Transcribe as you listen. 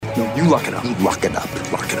No, you lock it up. You lock it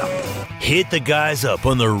up. Lock it up. Hit the guys up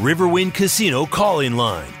on the Riverwind Casino calling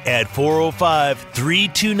line at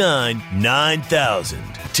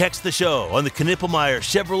 405-329-9000. Text the show on the Knippelmeyer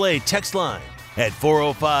Chevrolet text line at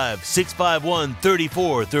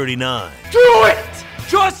 405-651-3439. Do it!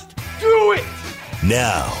 Just do it!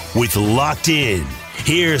 Now, with Locked In,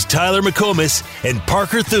 here's Tyler McComas and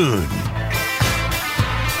Parker Thune.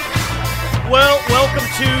 Well, welcome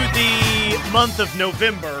to the month of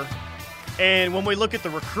November. And when we look at the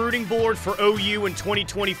recruiting board for OU in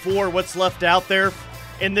 2024, what's left out there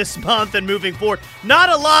in this month and moving forward? Not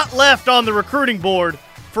a lot left on the recruiting board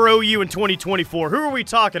for OU in 2024. Who are we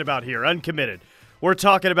talking about here? Uncommitted. We're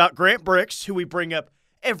talking about Grant Brix, who we bring up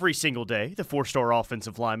every single day, the four-star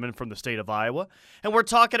offensive lineman from the state of Iowa. And we're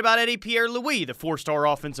talking about Eddie Pierre-Louis, the four-star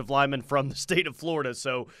offensive lineman from the state of Florida.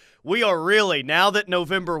 So we are really, now that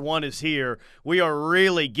November 1 is here, we are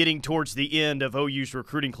really getting towards the end of OU's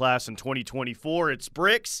recruiting class in 2024. It's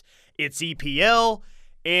Brix, it's EPL,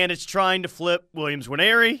 and it's trying to flip Williams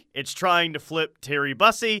Nwaneri. It's trying to flip Terry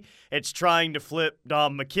Bussey. It's trying to flip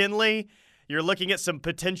Dom McKinley. You're looking at some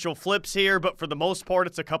potential flips here, but for the most part,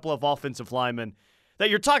 it's a couple of offensive linemen that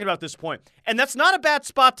you're talking about at this point. And that's not a bad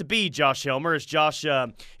spot to be, Josh Helmer, as Josh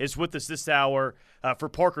is with us this hour for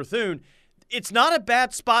Parker Thune. It's not a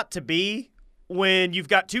bad spot to be when you've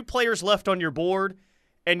got two players left on your board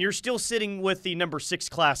and you're still sitting with the number 6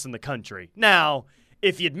 class in the country. Now,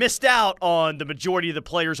 if you'd missed out on the majority of the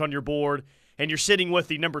players on your board and you're sitting with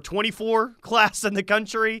the number 24 class in the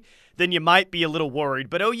country, then you might be a little worried.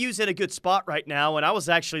 But OU's in a good spot right now, and I was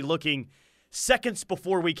actually looking seconds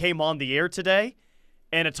before we came on the air today,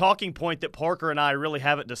 and a talking point that Parker and I really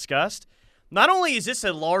haven't discussed. Not only is this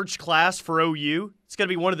a large class for OU, it's going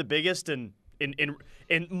to be one of the biggest in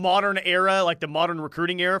modern era, like the modern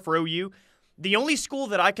recruiting era for OU. The only school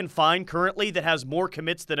that I can find currently that has more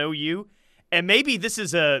commits than OU, and maybe this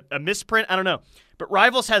is a misprint, I don't know, but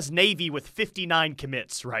Rivals has Navy with 59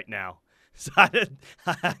 commits right now. So I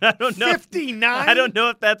don't know. 59? I don't know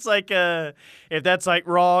if that's like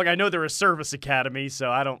wrong. I know they're a service academy,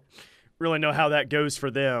 so I don't really know how that goes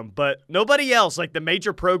for them. But nobody else, like the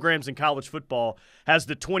major programs in college football, has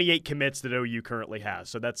the 28 commits that OU currently has.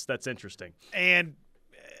 So that's interesting. And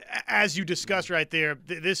as you discussed right there,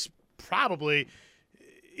 this probably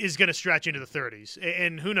is going to stretch into the 30s.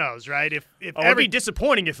 And who knows, right? It'd be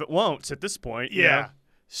disappointing if it won't at this point. Yeah. You know?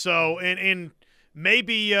 So, and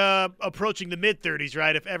maybe approaching the mid-30s,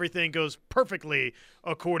 right, if everything goes perfectly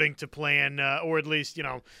according to plan, or at least,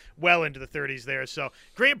 well into the 30s there. So,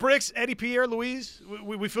 Grant Brix, Eddie Pierre-Louis,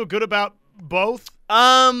 we feel good about both?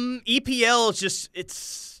 EPL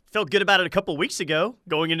it's felt good about it a couple weeks ago,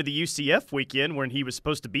 going into the UCF weekend when he was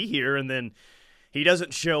supposed to be here, and then he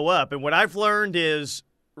doesn't show up. And what I've learned is,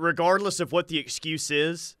 regardless of what the excuse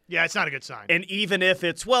is. Yeah, it's not a good sign. And even if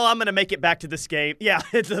it's, I'm going to make it back to this game. Yeah,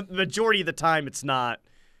 the majority of the time it's not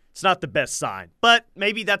the best sign. But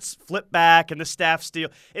maybe that's flipped back and the staff still.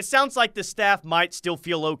 It sounds like the staff might still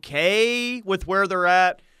feel okay with where they're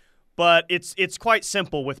at, but it's quite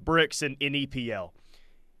simple with Brix and EPL.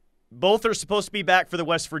 Both are supposed to be back for the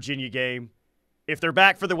West Virginia game. If they're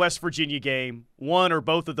back for the West Virginia game, one or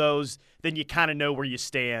both of those, then you kind of know where you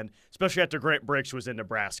stand, especially after Grant Brix was in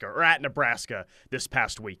Nebraska or at Nebraska this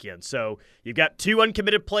past weekend. So you've got 2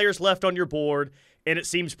 uncommitted players left on your board, and it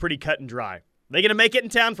seems pretty cut and dry. Are they going to make it in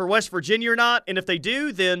town for West Virginia or not? And if they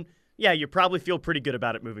do, then, yeah, you probably feel pretty good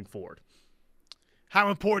about it moving forward. How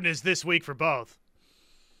important is this week for both?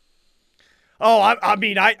 Oh,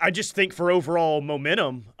 I just think for overall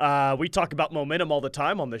momentum, we talk about momentum all the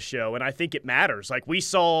time on this show, and I think it matters. Like, we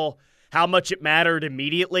saw how much it mattered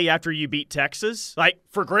immediately after you beat Texas. Like,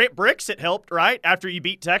 for Grant Brix, it helped, right, after you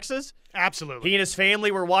beat Texas? Absolutely. He and his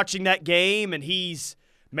family were watching that game, and he's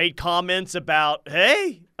made comments about,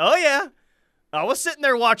 hey, oh, yeah, I was sitting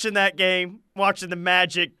there watching that game, watching the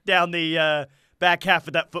magic down the back half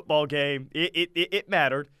of that football game. It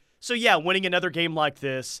mattered. So, yeah, winning another game like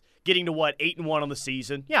this, getting to, 8-1 on the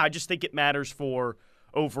season. Yeah, I just think it matters for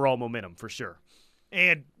overall momentum for sure.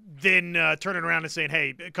 And then turning around and saying,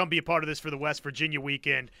 hey, come be a part of this for the West Virginia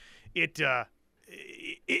weekend.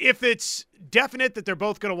 If it's definite that they're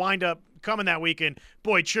both going to wind up coming that weekend,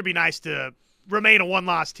 boy, it sure be nice to remain a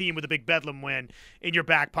one-loss team with a big Bedlam win in your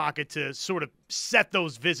back pocket to sort of set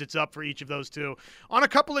those visits up for each of those two. On a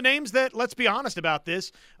couple of names that, let's be honest about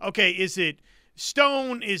this, okay, is it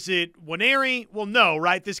Stone? Is it Nwaneri? Well, no,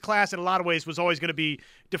 right? This class in a lot of ways was always going to be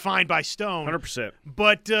defined by Stone. 100%.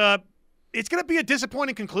 But it's going to be a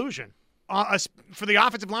disappointing conclusion for the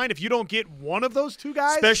offensive line if you don't get one of those two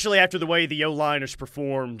guys. Especially after the way the O-liners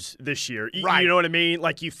performed this year. Right. You know what I mean?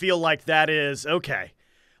 Like, you feel like that is, okay,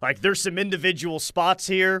 Like, there's some individual spots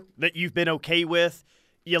here that you've been okay with.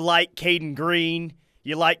 You like Caden Green.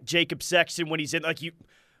 You like Jacob Sexton when he's in. Like, you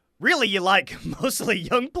like mostly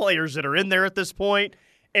young players that are in there at this point.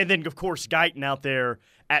 And then, of course, Guyton out there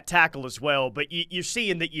at tackle as well. But you're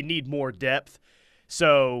seeing that you need more depth.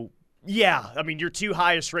 So, yeah, I mean, your 2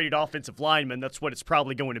 highest-rated offensive linemen, that's what it's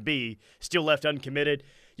probably going to be, still left uncommitted.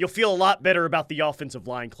 You'll feel a lot better about the offensive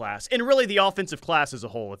line class. And really the offensive class as a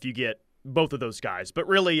whole if you get both of those guys. But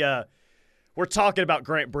really, we're talking about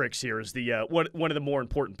Grant Brix here as the one of the more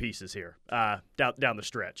important pieces here down the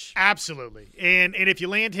stretch. Absolutely. And if you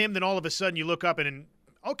land him, then all of a sudden you look up and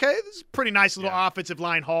okay, this is a pretty nice little offensive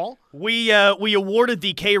line haul. We awarded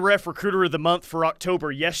the KREF Recruiter of the Month for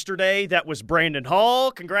October yesterday. That was Brandon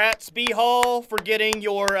Hall. Congrats, B. Hall, for getting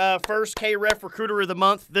your first KREF Recruiter of the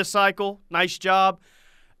Month this cycle. Nice job.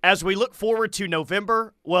 As we look forward to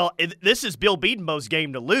November, well, this is Bill Bedenbaugh's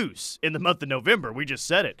game to lose in the month of November. We just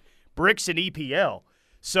said it. Brix and EPL.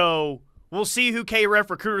 So we'll see who KREF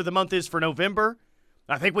Recruiter of the Month is for November.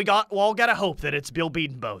 I think we all got to hope that it's Bill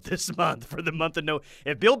Bedenbaugh this month for the month of November.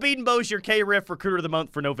 If Bill Bedenbaugh's your KREF Recruiter of the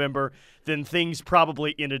Month for November, then things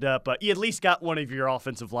probably ended up you at least got one of your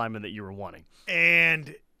offensive linemen that you were wanting.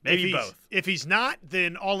 And maybe both. If he's not,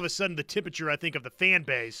 then all of a sudden the temperature, I think, of the fan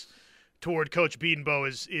base toward Coach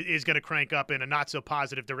Bedenbaugh is going to crank up in a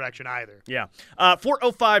not-so-positive direction either. Yeah.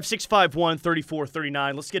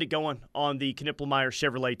 405-651-3439. Let's get it going on the Knippelmeyer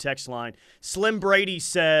Chevrolet text line. Slim Brady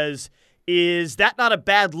says, is that not a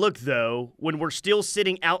bad look, though, when we're still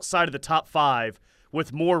sitting outside of the top 5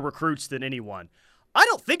 with more recruits than anyone? I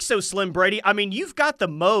don't think so, Slim Brady. I mean, you've got the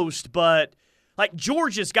most, but, like,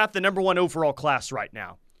 Georgia's got the number 1 overall class right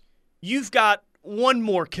now. You've got one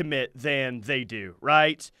more commit than they do,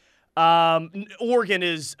 right? Oregon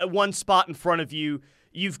is 1 spot in front of you.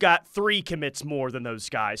 You've got 3 commits more than those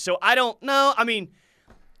guys. So I don't know. I mean,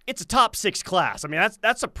 it's a top 6 class. I mean,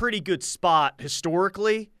 that's a pretty good spot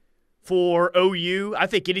historically for OU. I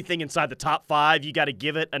think anything inside the top 5, you got to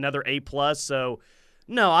give it another A+. So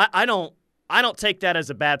no, I don't take that as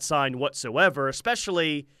a bad sign whatsoever,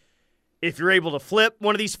 especially if you're able to flip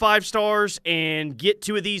one of these 5 stars and get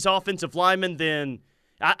 2 of these offensive linemen, then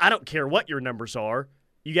I don't care what your numbers are.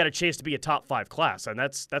 You got a chance to be a top 5 class, and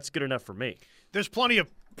that's good enough for me. There's plenty of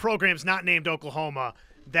programs not named Oklahoma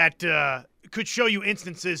that could show you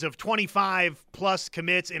instances of 25-plus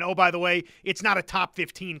commits, and oh, by the way, it's not a top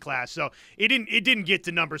 15 class. So it didn't get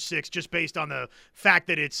to number 6 just based on the fact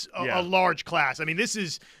that it's a large class. I mean, this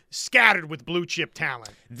is scattered with blue-chip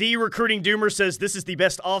talent. The Recruiting Doomer says this is the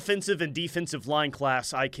best offensive and defensive line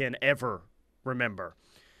class I can ever remember.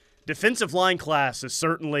 Defensive line class is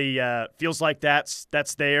certainly feels like that's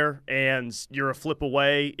there, and you're a flip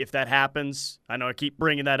away if that happens. I know I keep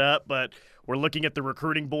bringing that up, but we're looking at the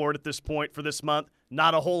recruiting board at this point for this month.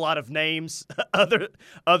 Not a whole lot of names other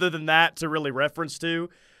than that to really reference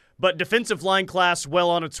to. But defensive line class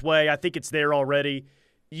well on its way. I think it's there already.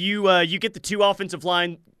 You get the 2 offensive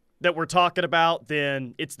line that we're talking about,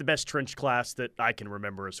 then it's the best trench class that I can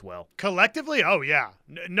remember as well. Collectively, oh yeah,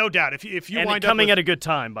 no doubt. If you and wind coming up with, at a good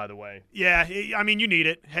time, by the way. Yeah, I mean you need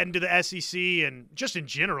it heading to the SEC and just in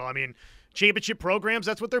general. I mean, championship programs,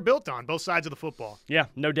 that's what they're built on, both sides of the football. Yeah,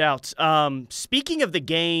 no doubt. Speaking of the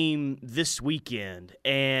game this weekend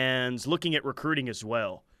and looking at recruiting as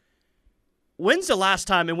well, when's the last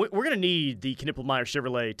time? And we're going to need the Knippelmeyer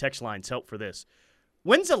Chevrolet text line's help for this.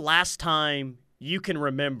 When's the last time you can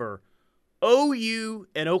remember OU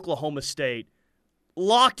and Oklahoma State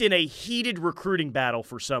locked in a heated recruiting battle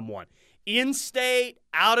for someone? In-state,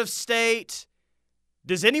 out-of-state?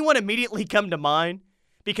 Does anyone immediately come to mind?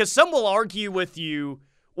 Because some will argue with you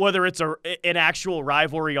whether it's an actual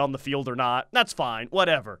rivalry on the field or not. That's fine,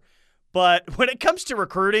 whatever. But when it comes to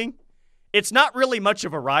recruiting, it's not really much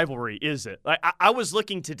of a rivalry, is it? Like I was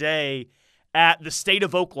looking today at the state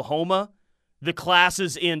of Oklahoma, the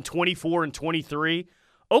classes in 24 and 23.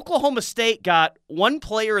 Oklahoma State got 1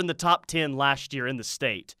 player in the top 10 last year in the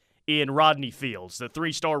state in Rodney Fields, the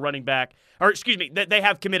 3-star running back. Or, excuse me, they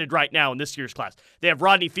have committed right now in this year's class. They have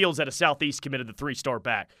Rodney Fields at a Southeast committed, the 3-star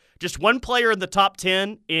back. Just 1 player in the top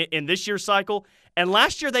 10 in this year's cycle. And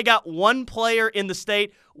last year they got 1 player in the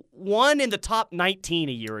state, 1 in the top 19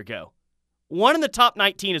 a year ago. 1 in the top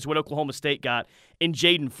 19 is what Oklahoma State got in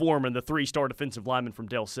Jaden Foreman, the 3-star defensive lineman from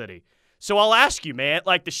Dell City. So I'll ask you, man,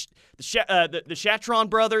 like the Shetron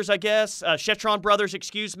brothers, I guess, Shetron brothers,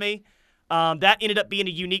 excuse me, that ended up being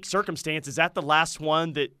a unique circumstance. Is that the last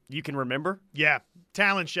one that you can remember? Yeah,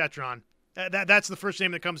 Talon Shetron. That's the first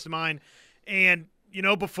name that comes to mind. And,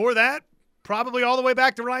 before that, probably all the way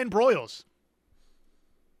back to Ryan Broyles.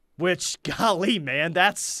 Which, golly, man,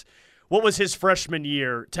 that's what was his freshman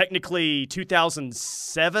year? Technically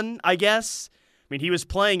 2007, I guess. I mean, he was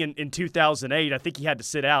playing in 2008. I think he had to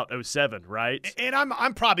sit out 07, right? And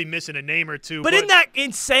I'm probably missing a name or two. But isn't that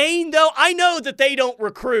insane, though? I know that they don't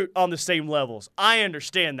recruit on the same levels. I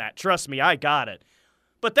understand that. Trust me, I got it.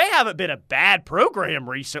 But they haven't been a bad program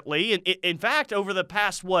recently. In fact, over the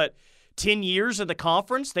past, 10 years in the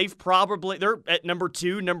conference, they're at number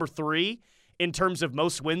 2, number 3 in terms of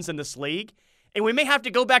most wins in this league. And we may have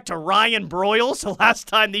to go back to Ryan Broyles the last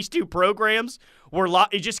time these two programs were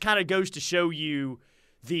it just kind of goes to show you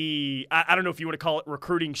I don't know if you want to call it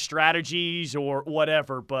recruiting strategies or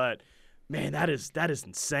whatever, but man, that is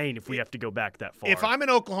insane if we have to go back that far. If I'm an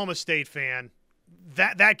Oklahoma State fan,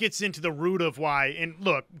 that gets into the root of why. And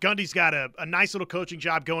look, Gundy's got a nice little coaching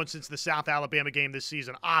job going since the South Alabama game this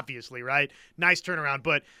season, obviously, right? Nice turnaround,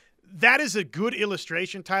 but that is a good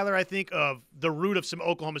illustration, Tyler, I think, of the root of some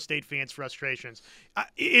Oklahoma State fans' frustrations.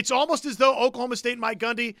 It's almost as though Oklahoma State and Mike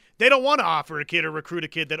Gundy, they don't want to offer a kid or recruit a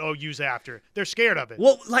kid that OU's after. They're scared of it.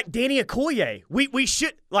 Well, like Danny Okoye, we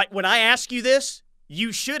should, like when I ask you this,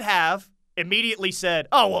 you should have immediately said,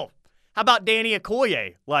 oh, well, how about Danny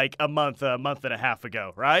Okoye like a month and a half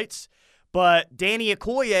ago, right? But Danny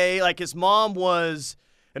Okoye, like his mom was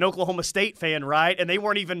an Oklahoma State fan, right? And they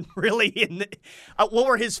weren't even really in the what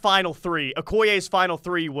were his final 3? Okoye's final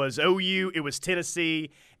 3 was OU, it was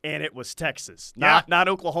Tennessee, and it was Texas, not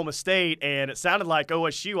Oklahoma State. And it sounded like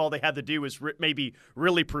OSU, all they had to do was maybe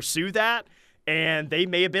really pursue that, and they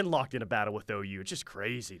may have been locked in a battle with OU. It's just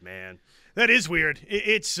crazy, man. That is weird.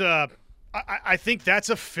 It's I think that's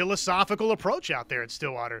a philosophical approach out there in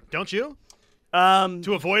Stillwater, don't you?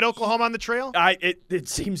 To avoid Oklahoma on the trail? It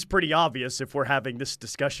seems pretty obvious if we're having this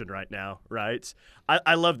discussion right now, right?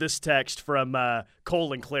 I love this text from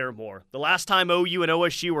Cole and Claremore. The last time OU and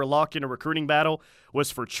OSU were locked in a recruiting battle was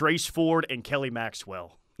for Trace Ford and Kelly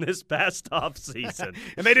Maxwell this past offseason.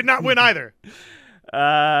 And they did not win either.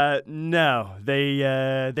 No,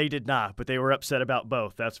 they did not, but they were upset about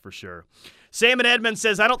both, that's for sure. Sam in Edmond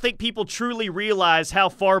says, I don't think people truly realize how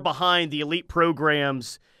far behind the elite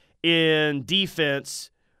programs in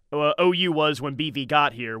defense OU was when BV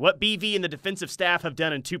got here. What BV and the defensive staff have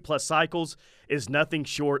done in 2+ cycles is nothing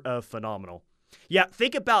short of phenomenal. Yeah,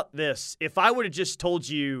 think about this. If I would have just told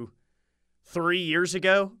you 3 years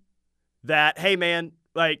ago that, hey, man,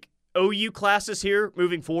 like OU classes here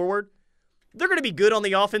moving forward, they're going to be good on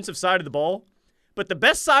the offensive side of the ball, but the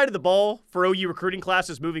best side of the ball for OU recruiting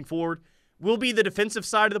classes moving forward will be the defensive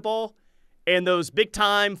side of the ball. And those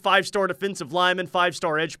big-time 5-star defensive linemen,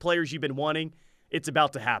 5-star edge players you've been wanting, it's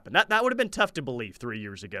about to happen. That would have been tough to believe 3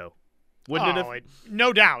 years ago. Wouldn't it have?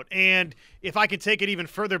 No doubt. And if I could take it even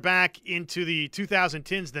further back into the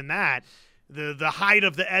 2010s than that, the height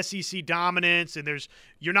of the SEC dominance, and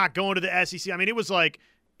you're not going to the SEC. I mean, it was like,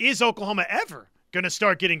 is Oklahoma ever going to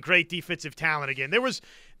start getting great defensive talent again? There was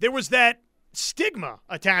that stigma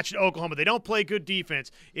attached to Oklahoma. They don't play good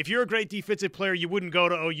defense. If you're a great defensive player, you wouldn't go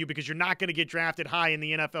to OU because you're not going to get drafted high in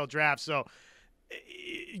the NFL draft. So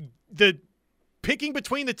the picking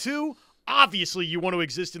between the two, obviously you want to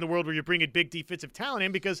exist in the world where you're bringing big defensive talent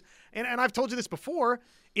in because, and I've told you this before,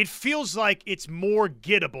 it feels like it's more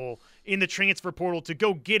gettable in the transfer portal to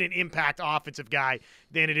go get an impact offensive guy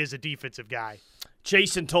than it is a defensive guy.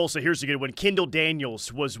 Jason Tulsa, here's a good one. Kendall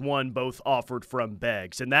Daniels was one both offered from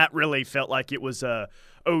Beggs, and that really felt like it was a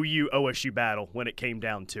OU-OSU battle when it came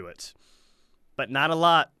down to it. But not a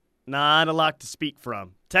lot to speak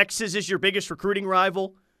from. Texas is your biggest recruiting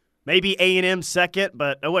rival. Maybe A&M second,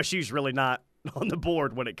 but OSU's really not on the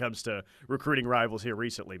board when it comes to recruiting rivals here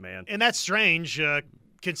recently, man. And that's strange,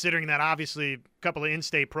 considering that obviously a couple of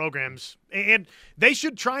in-state programs, and they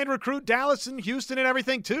should try and recruit Dallas and Houston and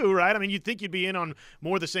everything too, right? I mean, you'd think you'd be in on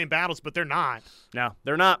more of the same battles, but they're not. No,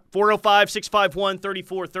 they're not.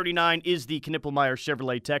 405-651-3439 is the Knippelmeyer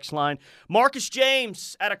Chevrolet text line. Marcus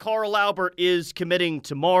James out of Carl Albert is committing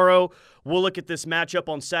tomorrow. We'll look at this matchup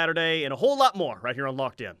on Saturday and a whole lot more right here on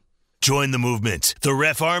Locked In. Join the movement. The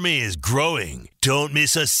Ref Army is growing. Don't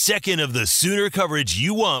miss a second of the Sooner coverage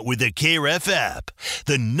you want with the KREF app,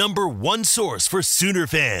 the #1 source for Sooner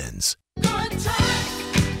fans.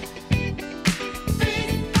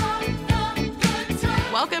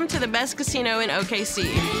 Welcome to the best casino in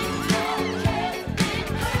OKC.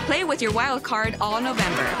 Play with your wild card all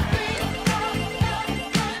November.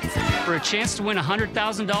 For a chance to win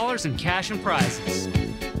 $100,000 in cash and prizes.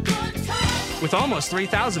 With almost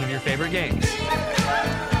 3,000 of your favorite games.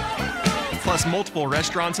 Plus multiple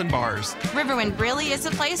restaurants and bars. Riverwind really is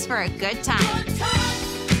a place for a good time.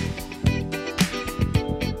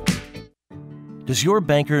 Does your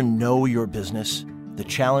banker know your business, the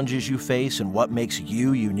challenges you face, and what makes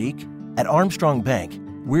you unique? At Armstrong Bank,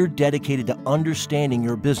 we're dedicated to understanding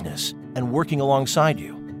your business and working alongside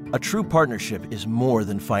you. A true partnership is more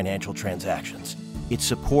than financial transactions. It's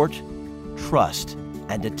support, trust,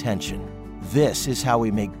 and attention. This is how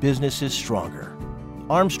we make businesses stronger.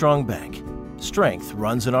 Armstrong Bank. Strength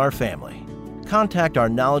runs in our family. Contact our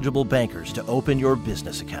knowledgeable bankers to open your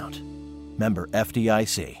business account. Member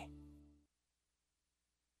FDIC.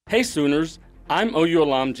 Hey Sooners, I'm OU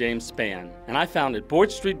alum James Spann, and I founded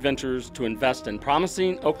Boyd Street Ventures to invest in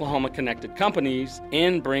promising Oklahoma-connected companies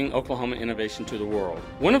and bring Oklahoma innovation to the world.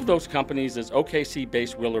 One of those companies is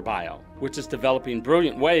OKC-based Wheeler Bio, which is developing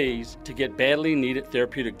brilliant ways to get badly needed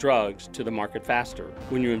therapeutic drugs to the market faster.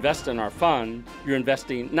 When you invest in our fund, you're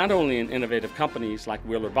investing not only in innovative companies like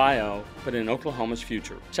Wheeler Bio, but in Oklahoma's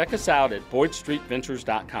future. Check us out at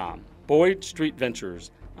BoydStreetVentures.com. Boyd Street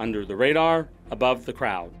Ventures, under the radar, above the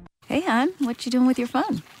crowd. Hey, hon, what you doing with your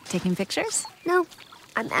phone? Taking pictures? No,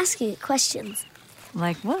 I'm asking it questions.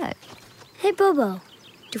 Like what? Hey, Bobo,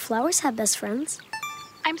 do flowers have best friends?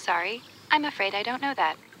 I'm sorry. I'm afraid I don't know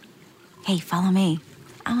that. Hey, follow me.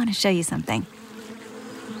 I want to show you something.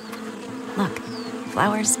 Look,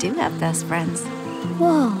 flowers do have best friends.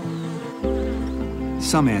 Whoa.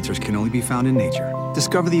 Some answers can only be found in nature.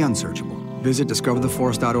 Discover the unsearchable. Visit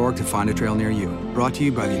discovertheforest.org to find a trail near you. Brought to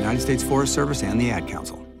you by the United States Forest Service and the Ad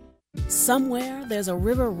Council. Somewhere, there's a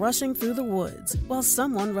river rushing through the woods while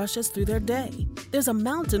someone rushes through their day. There's a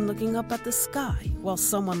mountain looking up at the sky while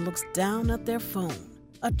someone looks down at their phone.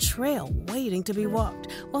 A trail waiting to be walked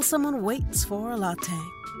while someone waits for a latte.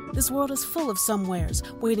 This world is full of somewheres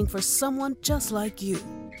waiting for someone just like you.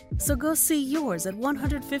 So go see yours at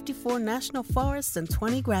 154 national forests and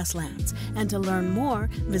 20 grasslands. And to learn more,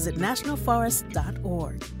 visit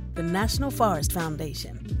nationalforest.org. The National Forest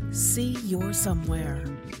Foundation. See your somewhere.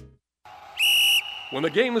 When the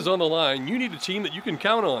game is on the line, you need a team that you can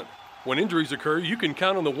count on. When injuries occur, you can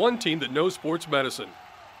count on the one team that knows sports medicine.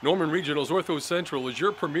 Norman Regional's Ortho Central is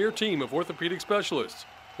your premier team of orthopedic specialists.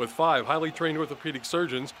 With 5 highly trained orthopedic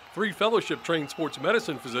surgeons, 3 fellowship-trained sports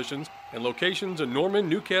medicine physicians, and locations in Norman,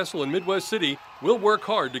 Newcastle, and Midwest City, we'll work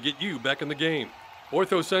hard to get you back in the game.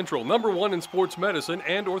 Ortho Central, #1 in sports medicine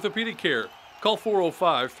and orthopedic care. Call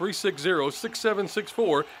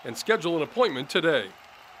 405-360-6764 and schedule an appointment today.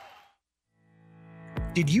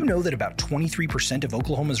 Did you know that about 23% of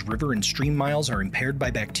Oklahoma's river and stream miles are impaired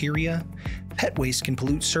by bacteria? Pet waste can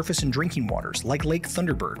pollute surface and drinking waters like Lake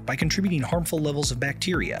Thunderbird by contributing harmful levels of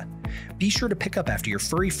bacteria. Be sure to pick up after your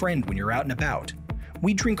furry friend when you're out and about.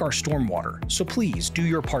 We drink our stormwater, so please do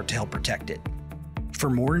your part to help protect it. For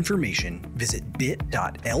more information, visit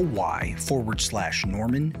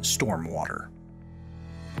bit.ly/Norman Stormwater.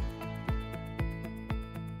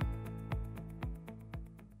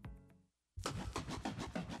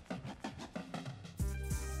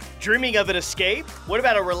 Dreaming of an escape? What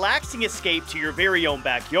about a relaxing escape to your very own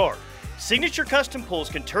backyard? Signature Custom Pools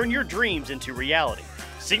can turn your dreams into reality.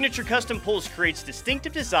 Signature Custom Pools creates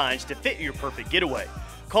distinctive designs to fit your perfect getaway.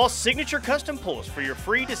 Call Signature Custom Pools for your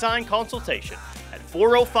free design consultation at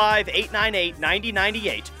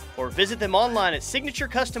 405-898-9098 or visit them online at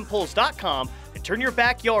signaturecustompools.com and turn your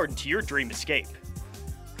backyard into your dream escape.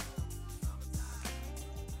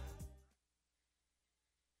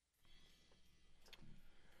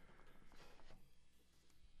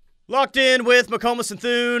 Locked in with McComas and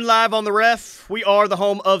Thune, live on the Ref. We are the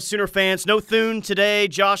home of Sooner fans. No Thune today.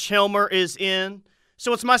 Josh Helmer is in.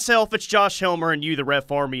 So it's myself, it's Josh Helmer, and you, the Ref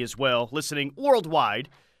Army, as well, listening worldwide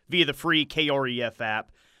via the free KREF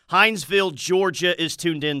app. Hinesville, Georgia is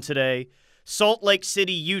tuned in today. Salt Lake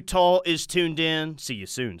City, Utah is tuned in. See you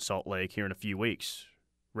soon, Salt Lake, here in a few weeks.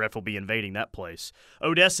 Ref will be invading that place.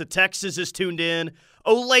 Odessa, Texas is tuned in.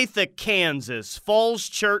 Olathe, Kansas. Falls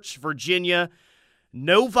Church, Virginia.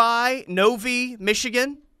 Novi,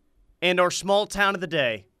 Michigan, and our small town of the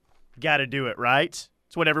day. Got to do it, right?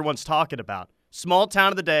 That's what everyone's talking about. Small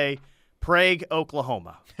town of the day, Prague,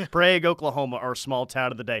 Oklahoma. Prague, Oklahoma, our small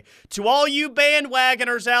town of the day. To all you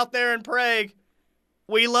bandwagoners out there in Prague,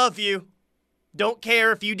 we love you. Don't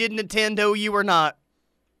care if you didn't attend OU or not.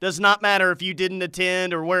 Does not matter if you didn't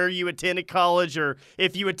attend or where you attended college or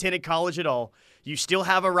if you attended college at all. You still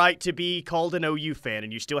have a right to be called an OU fan,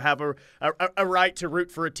 and you still have a right to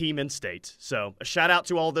root for a team in state. So a shout-out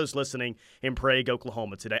to all those listening in Prague,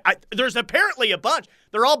 Oklahoma today. There's apparently a bunch.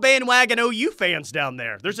 They're all bandwagon OU fans down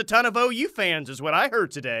there. There's a ton of OU fans is what I heard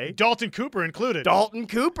today. Dalton Cooper included.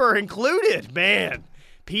 Man,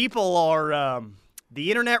 people are the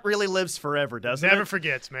internet really lives forever, doesn't it? Never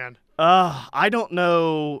forgets, man. I don't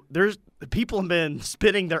know. People have been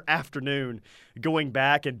spending their afternoon going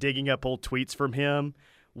back and digging up old tweets from him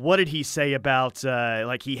what did he say about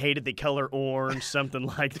like he hated the color orange, something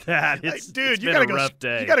like that? Dude, you gotta go. Rough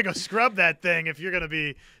day. You gotta go scrub that thing if you're gonna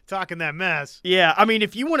be talking that mess. Yeah, I mean,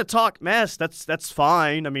 if you want to talk mess, that's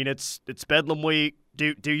fine. I mean, it's Bedlam week.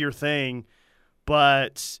 Do your thing,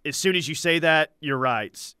 but as soon as you say that, you're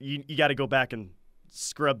right. You got to go back and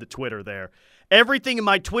scrub the Twitter there. Everything in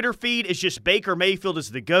my Twitter feed is just Baker Mayfield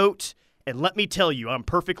is the GOAT, and let me tell you, I'm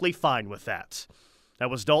perfectly fine with that. That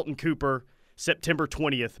was Dalton Cooper, September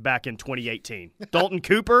 20th, back in 2018. Dalton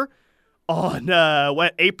Cooper on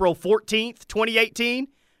April 14th, 2018,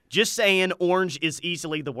 just saying orange is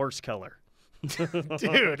easily the worst color.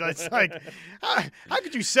 Dude, it's like, how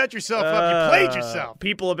could you set yourself up? You played yourself.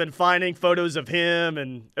 People have been finding photos of him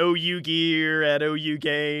and OU gear at OU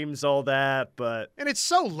games, all that, but and it's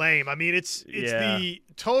so lame. I mean, it's the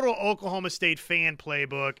total Oklahoma State fan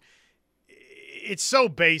playbook. It's so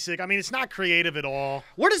basic. I mean, it's not creative at all.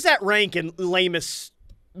 Where does that rank in lamest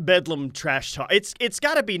Bedlam trash talk? It's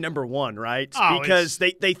got to be number one, right? Because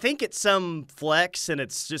they think it's some flex, and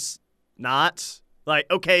it's just not. Like,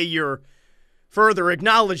 okay, you're further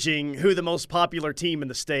acknowledging who the most popular team in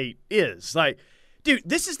the state is. Like, dude,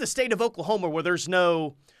 this is the state of Oklahoma where there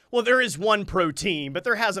is one pro team, but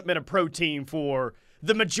there hasn't been a pro team for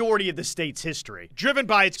the majority of the state's history. Driven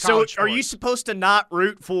by its college So are you supposed to not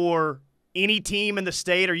root for any team in the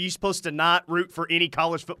state? Are you supposed to not root for any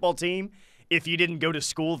college football team if you didn't go to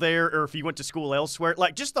school there or if you went to school elsewhere?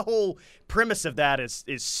 Like, just the whole premise of that is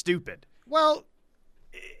stupid. Well,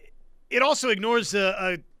 it also ignores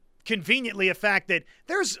conveniently a fact that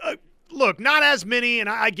there's not as many, and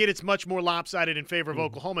I get it's much more lopsided in favor of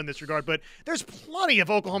Oklahoma in this regard, but there's plenty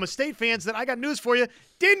of Oklahoma State fans that, I got news for you,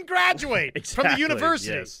 didn't graduate from the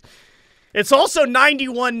university. Yes. It's also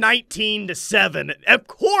 91-19-7. Of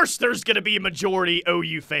course there's going to be a majority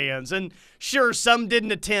OU fans, and sure, some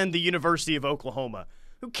didn't attend the University of Oklahoma.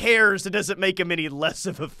 Who cares? It doesn't make them any less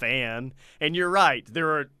of a fan. And you're right,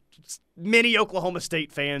 there are many Oklahoma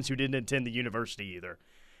State fans who didn't attend the university either.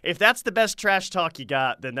 If that's the best trash talk you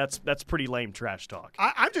got, then that's pretty lame trash talk.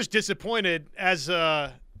 I'm just disappointed as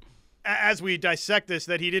we dissect this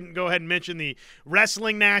that he didn't go ahead and mention the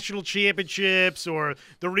wrestling national championships or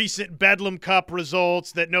the recent Bedlam Cup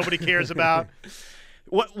results that nobody cares about.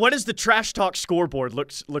 What does the trash talk scoreboard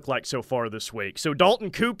look like so far this week? So Dalton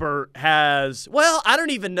Cooper has, I don't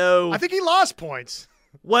even know. I think he lost points.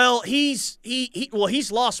 Well, he's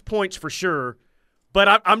lost points for sure.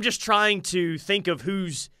 But I'm just trying to think of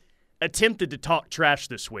who's attempted to talk trash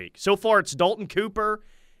this week. So far, it's Dalton Cooper,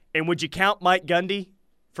 and would you count Mike Gundy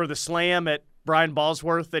for the slam at Brian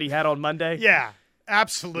Bosworth that he had on Monday? Yeah,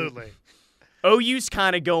 absolutely. OU's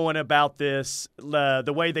kind of going about this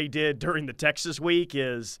the way they did during the Texas week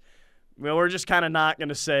is, we're just kind of not going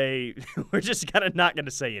to say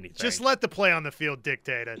anything. Just let the play on the field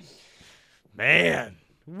dictate it. Man,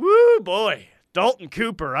 woo boy. Dalton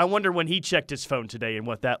Cooper, I wonder when he checked his phone today and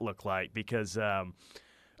what that looked like, because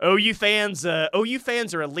OU fans are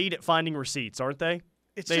elite at finding receipts, aren't they?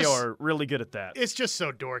 They are really good at that. It's just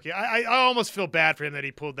so dorky. I almost feel bad for him that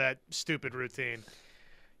he pulled that stupid routine.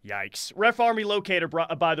 Yikes. Ref Army Locator,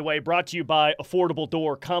 by the way, brought to you by Affordable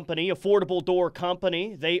Door Company. Affordable Door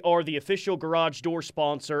Company, they are the official garage door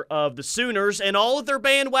sponsor of the Sooners and all of their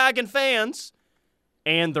bandwagon fans,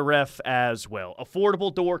 and the Ref as well.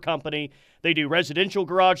 Affordable Door Company. They do residential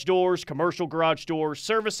garage doors, commercial garage doors,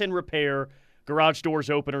 service and repair, garage doors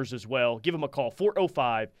openers as well. Give them a call,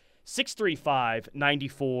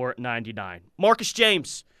 405-635-9499. Marcus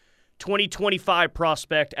James, 2025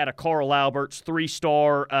 prospect out of Carl Alberts,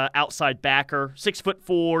 3-star outside backer,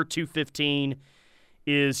 6'4", 215,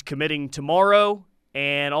 is committing tomorrow,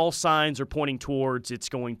 and all signs are pointing towards it's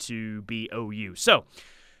going to be OU. So,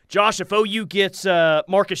 Josh, if OU gets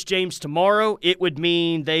Marcus James tomorrow, it would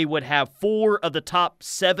mean they would have 4 of the top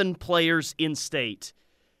 7 players in state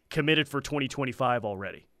committed for 2025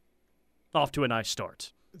 already. Off to a nice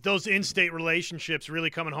start. Those in-state relationships really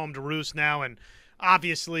coming home to roost now, and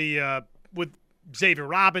obviously with Xavier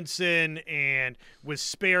Robinson and with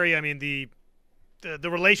Sperry, I mean, the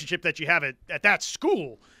relationship that you have at that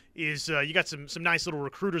school is you got some nice little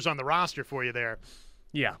recruiters on the roster for you there.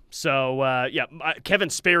 Yeah. So, Kevin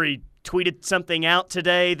Sperry tweeted something out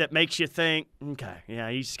today that makes you think, okay, yeah,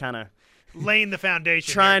 he's kind of laying the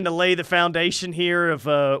foundation, trying to lay the foundation here of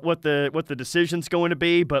what the decision's going to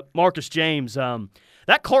be. But Marcus James,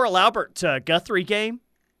 that Carl Albert Guthrie game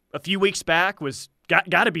a few weeks back was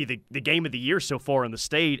got to be the game of the year so far in the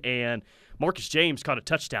state, and Marcus James caught a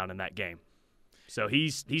touchdown in that game. So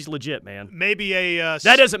he's legit, man. Maybe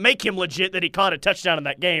that doesn't make him legit that he caught a touchdown in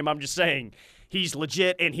that game. I'm just saying he's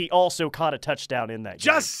legit, and he also caught a touchdown in that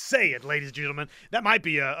game. Just say it, ladies and gentlemen. That might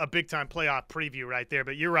be a big-time playoff preview right there,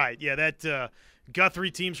 but you're right. Yeah, that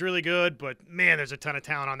Guthrie team's really good, but, man, there's a ton of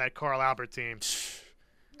talent on that Carl Albert team.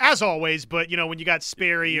 As always, but, when you got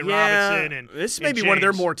Sperry and Robinson and this may be James, one of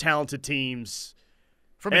their more talented teams.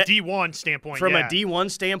 From a D1 standpoint, From a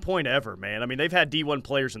D1 standpoint ever, man. I mean, they've had D1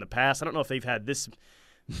 players in the past. I don't know if they've had this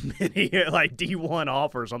many D1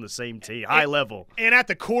 offers on the same team, high level. And at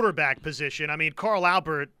the quarterback position, I mean, Carl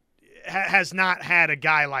Albert has not had a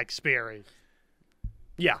guy like Sperry.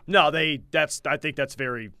 Yeah, no, I think that's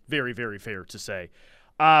very, very, very fair to say.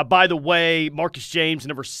 By the way, Marcus James,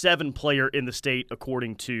 number 7 player in the state,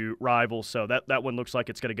 according to Rival. So that one looks like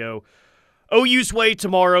it's going to go OU's way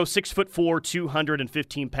tomorrow. 6'4",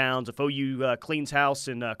 215 pounds. If OU cleans house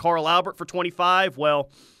and Carl Albert for 25,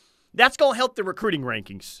 well, that's going to help the recruiting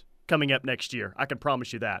rankings coming up next year. I can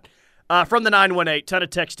promise you that. From the 918, ton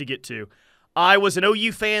of text to get to. I was an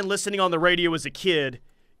OU fan listening on the radio as a kid,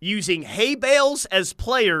 using hay bales as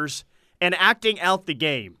players and acting out the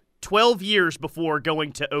game 12 years before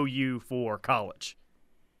going to OU for college.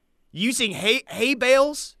 Using hay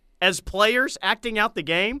bales as players, acting out the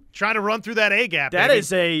game. Trying to run through that A-gap, That is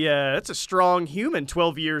that's a strong human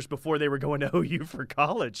 12 years before they were going to OU for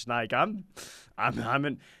college. Like, I'm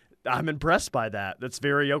impressed by that. That's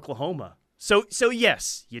very Oklahoma. So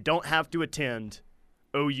yes, you don't have to attend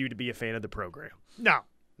OU to be a fan of the program. No.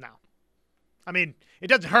 I mean, it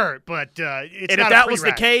doesn't hurt, but it's not a free ride. And if that was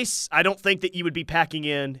the case, I don't think that you would be packing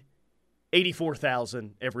in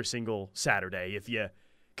 84,000 every single Saturday if you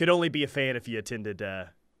could only be a fan if you attended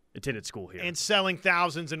school here. And selling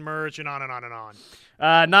thousands in merch and on and on and on.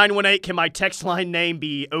 918, can my text line name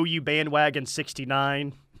be OU Bandwagon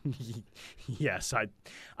 69? Yes,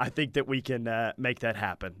 I think that we can make that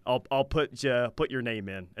happen. I'll put your name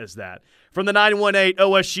in as that. From the 918,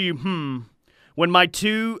 OSU, When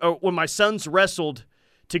my sons wrestled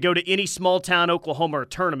to go to any small-town Oklahoma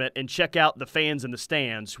tournament and check out the fans in the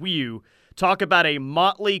stands, talk about a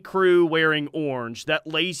motley crew wearing orange. That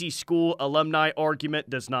lazy school alumni argument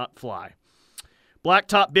does not fly.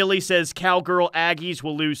 Blacktop Billy says Cowgirl Aggies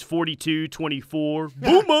will lose 42-24.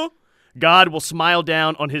 Boomer! God will smile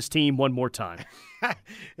down on his team one more time.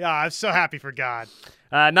 Yeah, I'm so happy for God.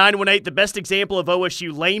 918, the best example of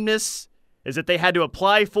OSU lameness is that they had to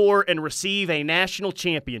apply for and receive a national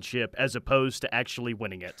championship as opposed to actually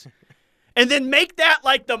winning it. And then make that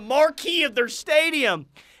like the marquee of their stadium.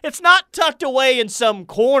 It's not tucked away in some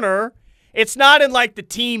corner. It's not in like the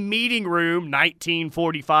team meeting room,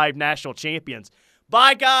 1945 national champions.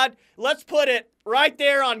 By God, let's put it right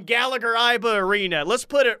there on Gallagher-Iba Arena. Let's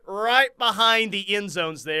put it right behind the end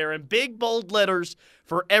zones there in big, bold letters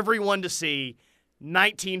for everyone to see.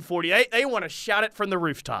 1940. They want to shout it from the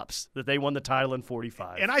rooftops that they won the title in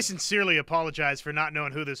 45. And I sincerely apologize for not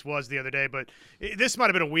knowing who this was the other day, but this might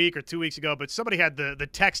have been a week or 2 weeks ago, but somebody had the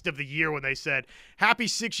text of the year when they said, happy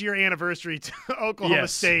 6-year anniversary to Oklahoma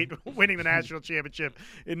State winning the national championship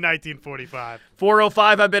in 1945.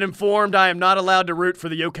 405, I've been informed I am not allowed to root for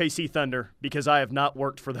the OKC Thunder because I have not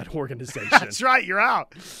worked for that organization. That's right. You're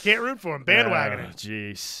out. Can't root for them. Bandwagoning.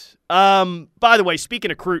 Jeez. By the way,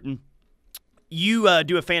 speaking of Crootin, you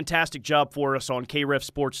do a fantastic job for us on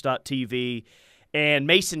krefsports.tv. And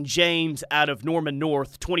Mason James out of Norman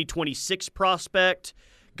North, 2026 prospect,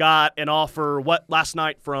 got an offer last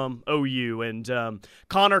night from OU. And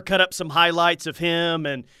Connor cut up some highlights of him,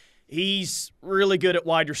 and he's really good at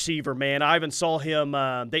wide receiver, man. I even saw him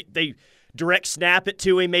they direct snap it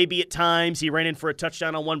to him maybe at times. He ran in for a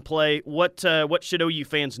touchdown on one play. What should OU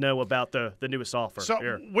fans know about the newest offer? So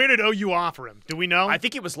here? Where did OU offer him? Do we know? I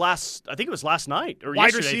think it was last night or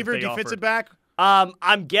wide yesterday. Receiver, defensive back?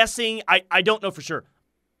 I'm guessing. I don't know for sure.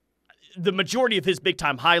 The majority of his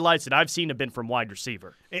big-time highlights that I've seen have been from wide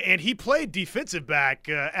receiver. And he played defensive back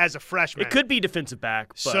as a freshman. It could be defensive back.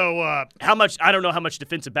 But so how much? I don't know how much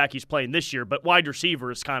defensive back he's playing this year, but wide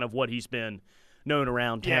receiver is kind of what he's been known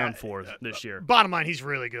around town for this year. Bottom line, he's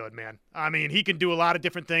really good, man. I mean, he can do a lot of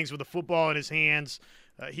different things with the football in his hands.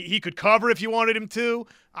 He could cover if you wanted him to.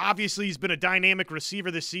 Obviously, he's been a dynamic receiver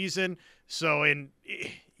this season. So in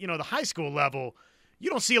the high school level, you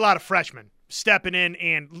don't see a lot of freshmen stepping in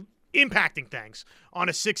and impacting things on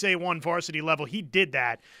a 6A1 varsity level. He did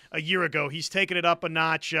that a year ago. He's taken it up a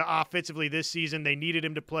notch offensively this season. They needed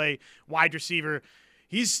him to play wide receiver.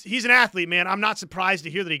 He's an athlete, man. I'm not surprised to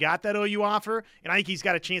hear that he got that OU offer, and I think he's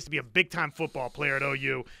got a chance to be a big-time football player at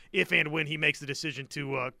OU if and when he makes the decision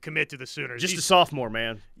to commit to the Sooners. Just a sophomore,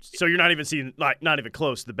 man. So you're not even seeing, not even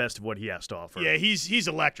close to the best of what he has to offer. Yeah, he's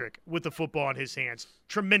electric with the football in his hands.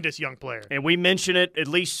 Tremendous young player. And we mention it at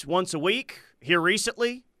least once a week here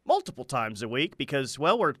recently. multiple times a week because,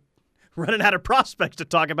 well, we're running out of prospects to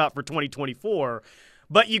talk about for 2024.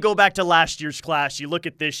 But you go back to last year's class, you look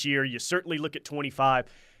at this year, you certainly look at 25.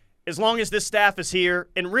 As long as this staff is here,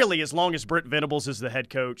 and really as long as Brent Venables is the head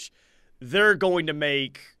coach, they're going to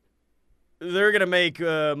make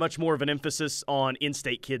much more of an emphasis on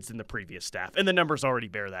in-state kids than the previous staff. And the numbers already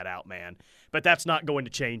bear that out, man. But that's not going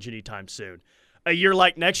to change anytime soon. A year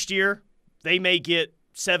like next year, they may get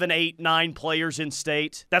 7, 8, 9 players in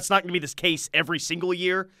state. That's not going to be the case every single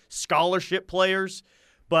year, scholarship players.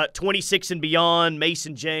 But 26 and beyond,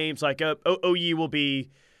 Mason James, OU will be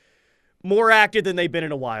more active than they've been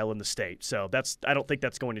in a while in the state. So I don't think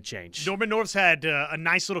that's going to change. Norman North's had a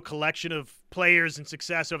nice little collection of players and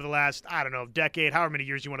success over the last, decade, however many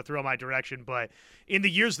years you want to throw my direction. But in the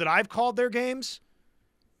years that I've called their games,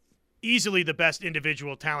 easily the best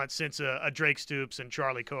individual talent since a Drake Stoops and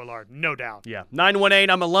Charlie Collard, no doubt. Yeah, 918,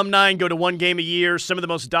 I'm alumni and go to one game a year. Some of the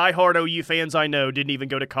most diehard OU fans I know didn't even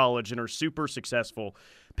go to college and are super successful.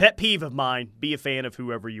 Pet peeve of mine, be a fan of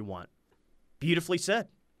whoever you want. Beautifully said.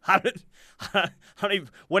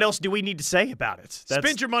 What else do we need to say about it?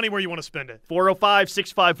 Spend your money where you want to spend it.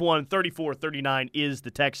 405-651-3439 is the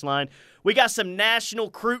text line. We got some national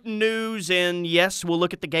Crootin news, and yes, we'll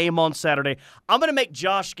look at the game on Saturday. I'm going to make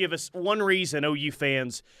Josh give us one reason OU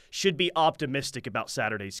fans should be optimistic about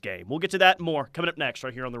Saturday's game. We'll get to that and more coming up next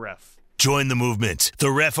right here on The Ref. Join the movement.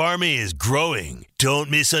 The Ref Army is growing.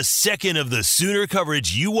 Don't miss a second of the Sooner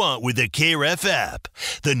coverage you want with the KREF app,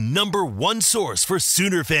 the #1 source for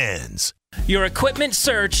Sooner fans. Your equipment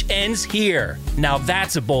search ends here. Now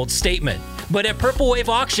that's a bold statement. But at Purple Wave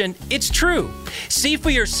Auction, it's true. See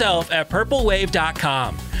for yourself at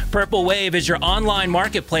purplewave.com. Purple Wave is your online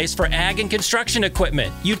marketplace for ag and construction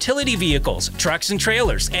equipment, utility vehicles, trucks and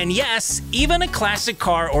trailers, and yes, even a classic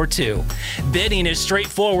car or two. Bidding is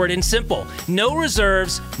straightforward and simple. No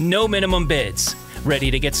reserves, no minimum bids.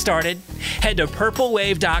 Ready to get started? Head to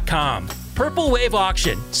purplewave.com. Purple Wave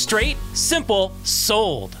Auction. Straight, simple,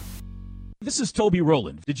 sold. This is Toby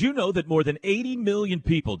Rowland. Did you know that more than 80 million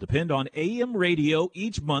people depend on AM radio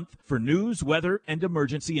each month for news, weather, and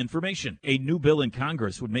emergency information? A new bill in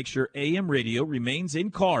Congress would make sure AM radio remains in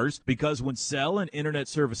cars because when cell and internet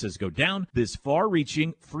services go down, this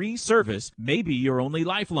far-reaching free service may be your only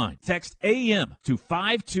lifeline. Text AM to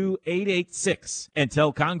 52886 and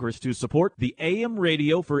tell Congress to support the AM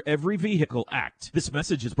Radio for Every Vehicle Act. This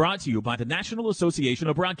message is brought to you by the National Association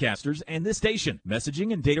of Broadcasters and this station.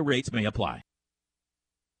 Messaging and data rates may apply.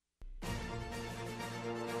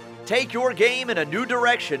 Take your game in a new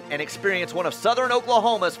direction and experience one of Southern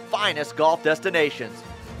Oklahoma's finest golf destinations.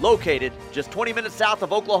 Located just 20 minutes south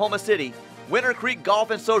of Oklahoma City, Winter Creek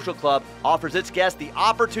Golf and Social Club offers its guests the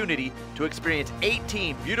opportunity to experience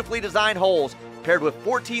 18 beautifully designed holes paired with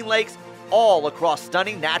 14 lakes all across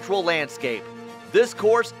stunning natural landscape. This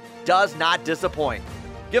course does not disappoint.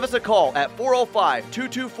 Give us a call at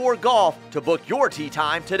 405-224-GOLF to book your tee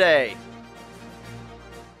time today.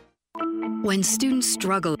 When students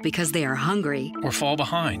struggle because they are hungry or fall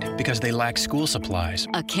behind because they lack school supplies,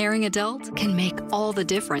 a caring adult can make all the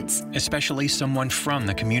difference. Especially someone from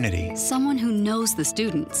the community. Someone who knows the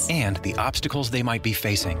students and the obstacles they might be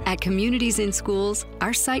facing. At Communities in Schools,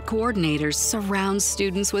 our site coordinators surround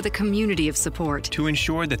students with a community of support to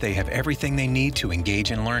ensure that they have everything they need to engage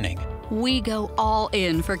in learning. We go all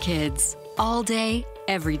in for kids, all day,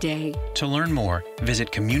 every day. To learn more,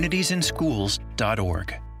 visit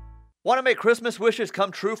communitiesinschools.org. Want to make Christmas wishes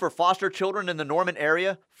come true for foster children in the Norman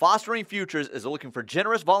area? Fostering Futures is looking for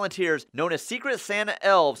generous volunteers known as Secret Santa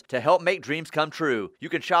Elves to help make dreams come true. You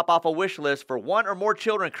can shop off a wish list for one or more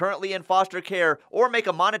children currently in foster care or make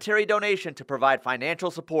a monetary donation to provide financial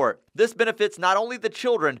support. This benefits not only the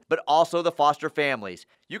children, but also the foster families.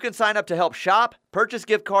 You can sign up to help shop, purchase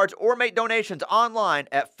gift cards, or make donations online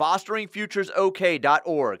at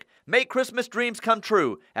fosteringfuturesok.org. Make Christmas dreams come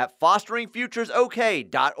true at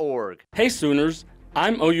fosteringfuturesok.org. Hey Sooners,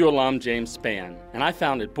 I'm OU alum James Spann, and I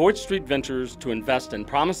founded Boyd Street Ventures to invest in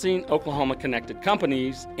promising Oklahoma-connected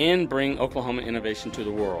companies and bring Oklahoma innovation to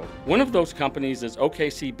the world. One of those companies is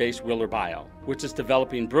OKC-based Wheeler Bio, which is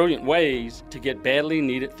developing brilliant ways to get badly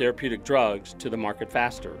needed therapeutic drugs to the market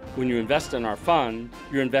faster. When you invest in our fund,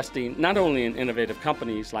 you're investing not only in innovative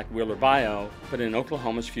companies like Wheeler Bio, but in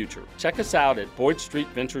Oklahoma's future. Check us out at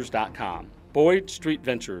BoydStreetVentures.com. Boyd Street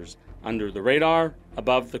Ventures, under the radar,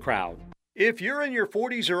 above the crowd. If you're in your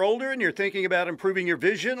 40s or older and you're thinking about improving your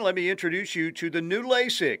vision, let me introduce you to the new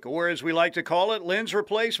LASIK, or as we like to call it, lens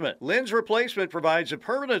replacement. Lens replacement provides a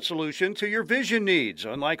permanent solution to your vision needs,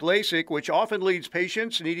 unlike LASIK, which often leads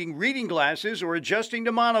patients needing reading glasses or adjusting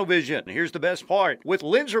to monovision. Here's the best part. With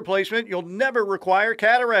lens replacement, you'll never require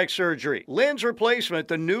cataract surgery. Lens replacement,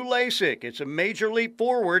 the new LASIK. It's a major leap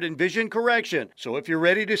forward in vision correction. So if you're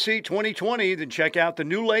ready to see 2020, then check out the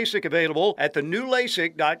new LASIK available at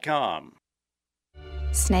thenewlasik.com.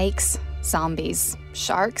 Snakes, zombies,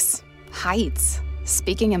 sharks, heights,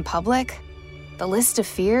 speaking in public. The list of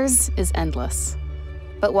fears is endless.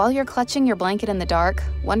 But while you're clutching your blanket in the dark,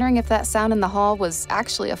 wondering if that sound in the hall was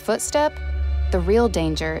actually a footstep, the real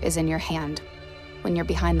danger is in your hand, when you're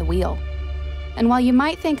behind the wheel. And while you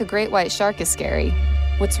might think a great white shark is scary,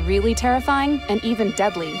 what's really terrifying and even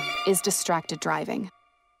deadly is distracted driving.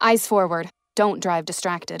 Eyes forward, don't drive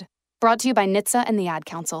distracted. Brought to you by NHTSA and the Ad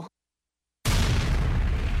Council.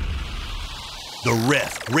 The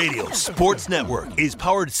Ref Radio Sports Network is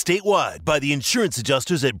powered statewide by the insurance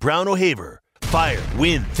adjusters at Brown O'Haver. Fire,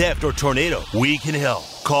 wind, theft, or tornado, we can help.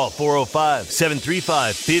 Call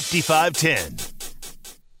 405-735-5510.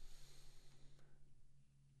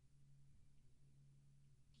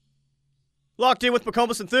 Locked in with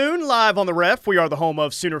McComas and Thune, live on the Ref. We are the home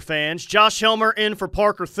of Sooner fans. Josh Helmer in for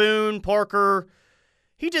Parker Thune. Parker,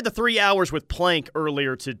 he did the 3 hours with Plank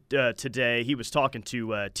earlier today. He was talking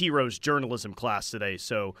to T-Rose journalism class today.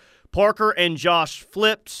 So Parker and Josh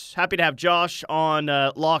flipped. Happy to have Josh on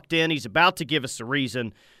Locked In. He's about to give us a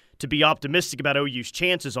reason to be optimistic about OU's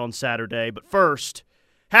chances on Saturday. But first,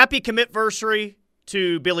 happy commitversary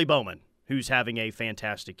to Billy Bowman, who's having a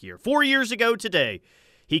fantastic year. 4 years ago today,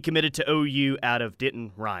 he committed to OU out of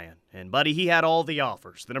Denton Ryan. And, buddy, he had all the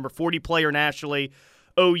offers. The number 40 player nationally,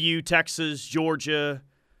 OU, Texas, Georgia,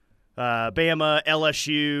 Bama,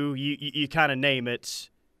 LSU, you kind of name it.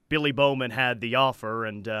 Billy Bowman had the offer,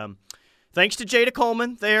 and thanks to Jada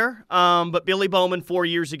Coleman there. But Billy Bowman 4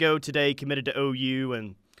 years ago today committed to OU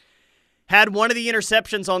and had one of the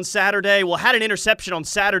interceptions on Saturday. Well, had an interception on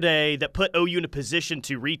Saturday that put OU in a position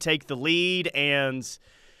to retake the lead, and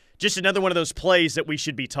just another one of those plays that we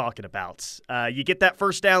should be talking about. You get that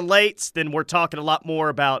first down late, then we're talking a lot more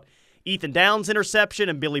about Ethan Downs' interception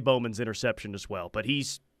and Billy Bowman's interception as well. But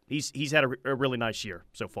he's had a really nice year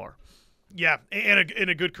so far. Yeah, and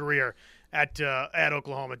a good career at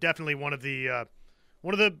Oklahoma. Definitely one of the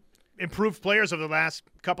improved players of the last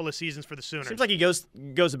couple of seasons for the Sooners. Seems like he goes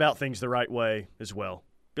about things the right way as well.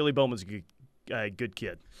 Billy Bowman's a good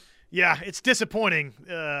kid. Yeah, it's disappointing,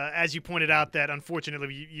 as you pointed out, that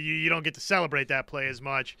unfortunately you don't get to celebrate that play as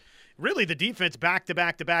much. Really, the defense back to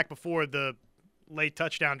back before the late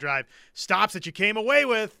touchdown drive stops that you came away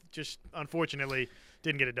with, just unfortunately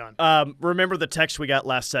didn't get it done. Remember the text we got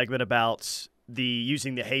last segment about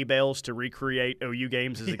using the hay bales to recreate OU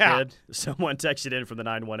games as a kid? Someone texted in from the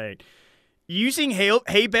 918. Using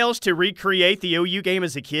hay bales to recreate the OU game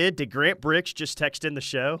as a kid? Did Grant Bricks just text in the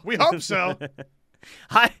show? We hope so.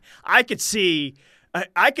 I could see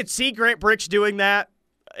Grant Bricks doing that,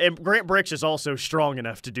 and Grant Bricks is also strong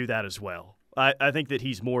enough to do that as well. I think that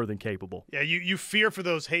he's more than capable. Yeah, you fear for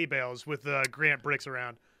those hay bales with Grant Bricks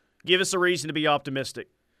around. Give us a reason to be optimistic.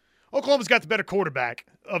 Oklahoma's got the better quarterback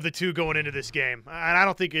of the two going into this game, and I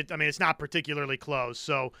don't think it's not particularly close.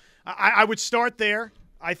 So I would start there.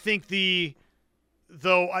 I think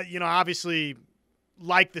obviously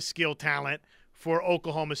like the skill talent for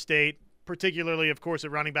Oklahoma State, particularly, of course,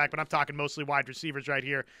 at running back, but I'm talking mostly wide receivers right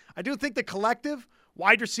here. I do think the collective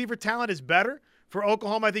wide receiver talent is better for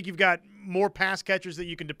Oklahoma. I think you've got more pass catchers that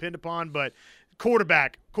you can depend upon, but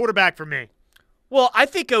quarterback for me. Well, I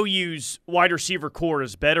think OU's wide receiver core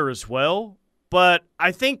is better as well, but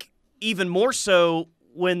I think even more so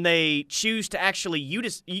when they choose to actually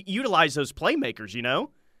utilize those playmakers, you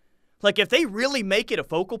know? Like if they really make it a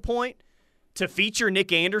focal point to feature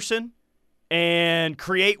Nick Anderson and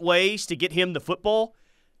create ways to get him the football,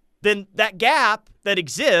 then that gap that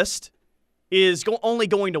exists is only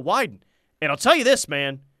going to widen. And I'll tell you this,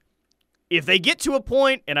 man, if they get to a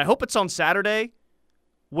point, and I hope it's on Saturday,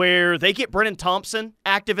 where they get Brennan Thompson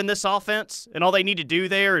active in this offense, and all they need to do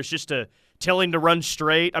there is just to tell him to run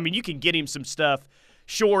straight. I mean, you can get him some stuff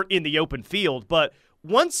short in the open field, but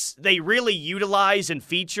once they really utilize and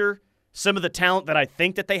feature some of the talent that I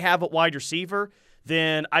think that they have at wide receiver,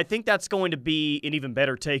 then I think that's going to be an even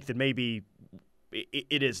better take than maybe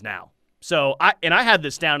it is now. So, I had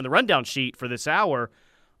this down in the rundown sheet for this hour.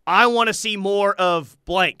 I want to see more of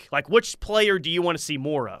blank. Like, which player do you want to see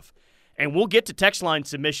more of? And we'll get to text line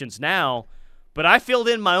submissions now, but I filled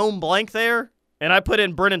in my own blank there, and I put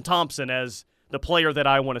in Brennan Thompson as the player that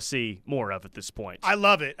I want to see more of at this point. I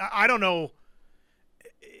love it. I don't know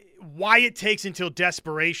why it takes until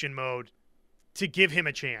desperation mode to give him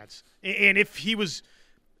a chance. And if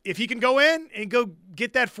he can go in and go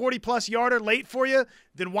get that 40-plus yarder late for you,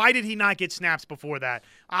 then why did he not get snaps before that?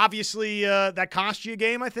 Obviously, that cost you a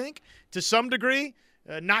game, I think, to some degree.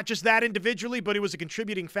 Not just that individually, but it was a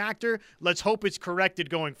contributing factor. Let's hope it's corrected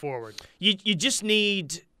going forward. You just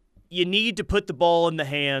need to put the ball in the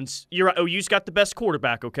hands. You're right. OU's got the best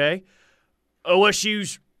quarterback, okay?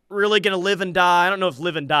 OSU's really going to live and die. I don't know if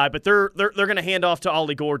live and die, but they're going to hand off to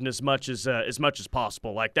Ollie Gordon as much as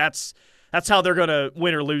possible. Like that's how they're going to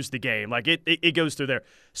win or lose the game. Like it goes through there.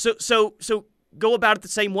 So go about it the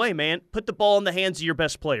same way, man. Put the ball in the hands of your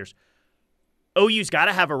best players. OU's got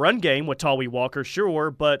to have a run game with Tawee Walker, sure,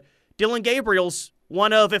 but Dylan Gabriel's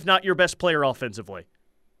one of, if not your best player offensively.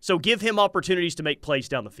 So give him opportunities to make plays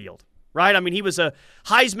down the field, right? I mean, he was a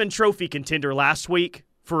Heisman Trophy contender last week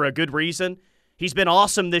for a good reason. He's been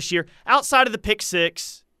awesome this year. Outside of the pick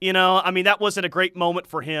six, I mean, that wasn't a great moment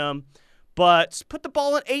for him. But put the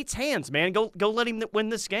ball in 8's hands, man. Go let him win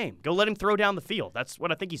this game. Go let him throw down the field. That's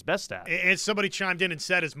what I think he's best at. And somebody chimed in and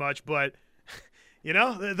said as much, but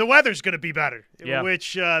the weather's going to be better,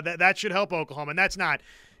 which that should help Oklahoma. And that's not,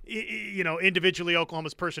 individually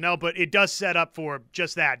Oklahoma's personnel, but it does set up for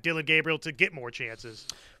just that, Dylan Gabriel to get more chances.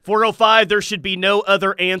 405, there should be no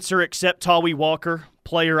other answer except Tawee Walker,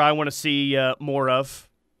 player I want to see more of.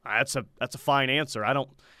 That's a fine answer.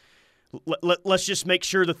 Let's just make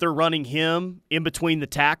sure that they're running him in between the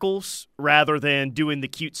tackles rather than doing the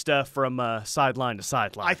cute stuff from sideline to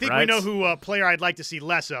sideline. I think we know who a player I'd like to see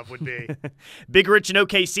less of would be. Big Rich in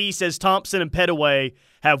OKC says Thompson and Petaway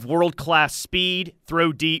have world-class speed,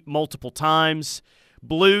 throw deep multiple times.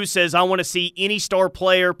 Blue says, I want to see any star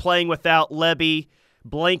player playing without Lebby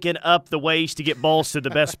blanking up the waist to get balls to the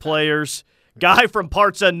best players. Guy from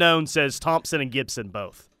Parts Unknown says Thompson and Gibson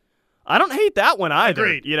both. I don't hate that one either.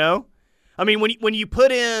 Agreed. I mean, when you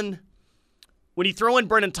throw in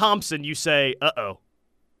Brennan Thompson, you say, uh-oh,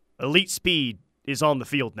 elite speed is on the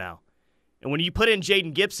field now. And when you put in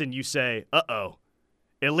Jaden Gibson, you say, uh-oh,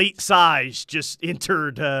 elite size just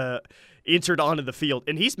entered onto the field.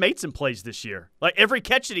 And he's made some plays this year. Like every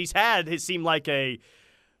catch that he's had has seemed like an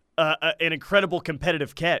incredible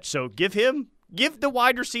competitive catch. So give the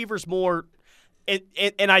wide receivers more.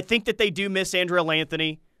 And I think that they do miss Andrell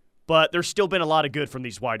Anthony. But there's still been a lot of good from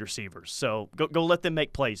these wide receivers. So go let them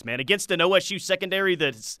make plays, man. Against an OSU secondary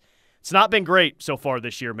that's it's not been great so far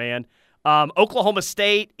this year, man. Oklahoma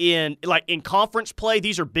State in conference play,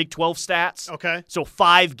 these are Big 12 stats. Okay. So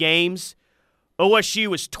 5 games.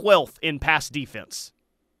 OSU is 12th in pass defense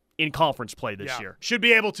in conference play this year. Should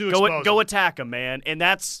be able to expose Go attack them, man. And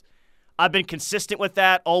I've been consistent with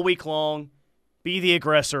that all week long. Be the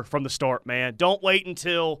aggressor from the start, man. Don't wait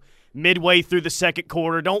until midway through the second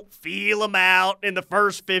quarter. Don't feel them out in the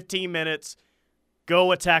first 15 minutes.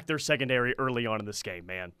 Go attack their secondary early on in this game,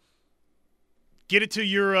 man. Get it to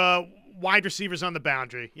your wide receivers on the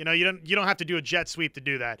boundary. You don't have to do a jet sweep to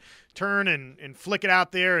do that. Turn and flick it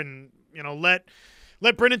out there and let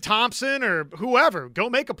Brennan Thompson or whoever go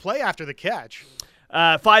make a play after the catch.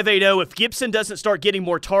 580, if Gibson doesn't start getting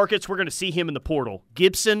more targets, we're going to see him in the portal.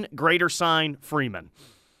 Gibson, greater sign, Freeman.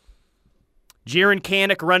 Jaron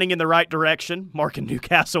Canick running in the right direction. Mark in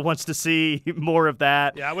Newcastle wants to see more of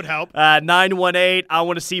that. Yeah, it would help. 918, I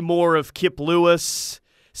want to see more of Kip Lewis.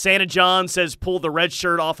 Santa John says pull the red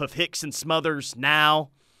shirt off of Hicks and Smothers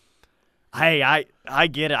now. Hey, I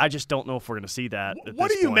get it. I just don't know if we're going to see that.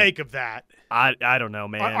 What do you make of that? I don't know,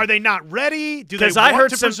 man. Are they not ready? Do they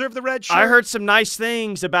want to preserve the red shirt? I heard some nice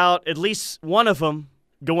things about at least one of them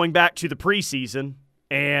going back to the preseason,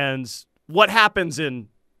 and what happens in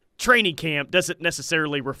training camp doesn't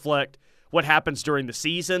necessarily reflect what happens during the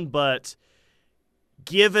season, but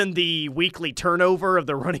given the weekly turnover of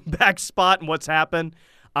the running back spot and what's happened,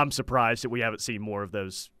 I'm surprised that we haven't seen more of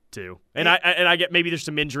those too. And I get maybe there's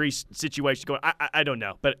some injury situation going. I don't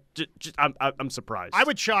know, but I'm surprised. I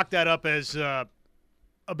would chalk that up as a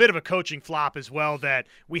bit of a coaching flop as well, that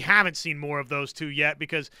we haven't seen more of those two yet,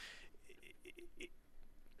 because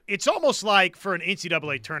it's almost like for an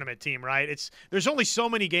NCAA tournament team, right? There's only so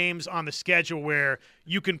many games on the schedule where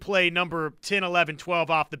you can play number 10, 11,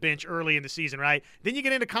 12 off the bench early in the season, right? Then you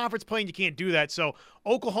get into conference play and you can't do that. So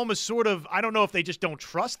Oklahoma's sort of, I don't know if they just don't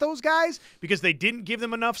trust those guys because they didn't give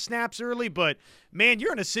them enough snaps early, but man,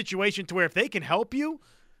 you're in a situation to where if they can help you,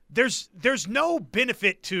 there's no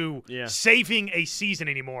benefit to saving a season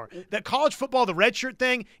anymore. That college football, the redshirt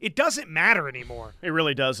thing, it doesn't matter anymore. It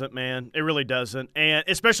really doesn't, man. It really doesn't. And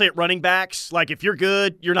especially at running backs, like if you're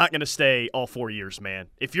good, you're not going to stay all 4 years, man.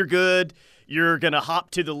 If you're good, You're going to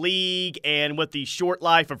hop to the league, and with the short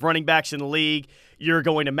life of running backs in the league, you're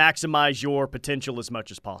going to maximize your potential as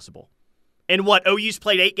much as possible. And OU's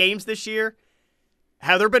played 8 games this year?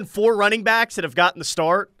 Have there been 4 running backs that have gotten the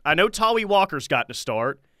start? I know Tawee Walker's gotten a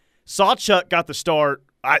start. Sawchuk got the start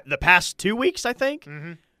the past 2 weeks, I think.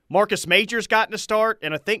 Mm-hmm. Marcus Major's gotten a start,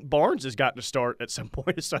 and I think Barnes has gotten a start at some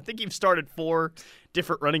point. So I think you've started 4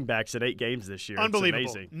 different running backs in 8 games this year. Unbelievable.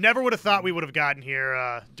 It's amazing. Never would have thought we would have gotten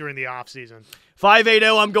here during the offseason. 580,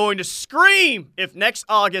 I'm going to scream if next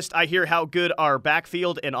August I hear how good our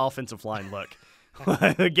backfield and offensive line look.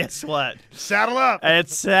 Guess what? Saddle up.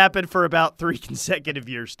 It's happened for about 3 consecutive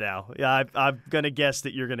years now. Yeah, I'm going to guess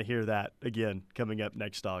that you're going to hear that again coming up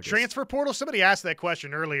next August. Transfer portal? Somebody asked that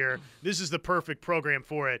question earlier. This is the perfect program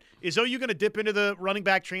for it. Is OU going to dip into the running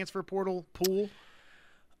back transfer portal pool?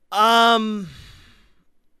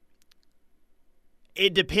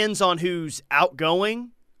 It depends on who's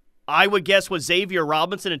outgoing. I would guess with Xavier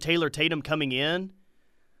Robinson and Taylor Tatum coming in,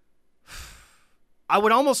 I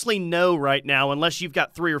would almost lean no right now unless you've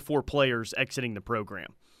got 3 or 4 players exiting the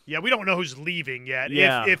program. Yeah, we don't know who's leaving yet,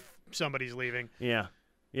 Yeah. if somebody's leaving. Yeah.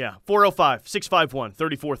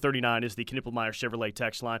 405-651-3439 is the Knippelmeyer Chevrolet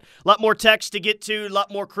text line. A lot more text to get to, a lot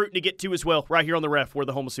more Crootin to get to as well, right here on the Ref. We're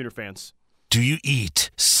the home of Sooner fans. Do you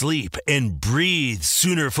eat, sleep, and breathe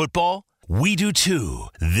Sooner football? We do too.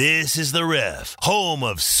 This is the Ref, home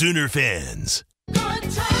of Sooner fans.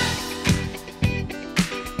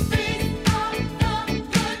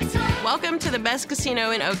 Welcome to the best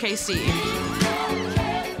casino in OKC.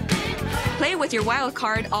 Play with your wild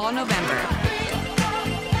card all November.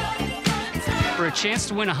 For a chance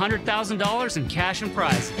to win $100,000 in cash and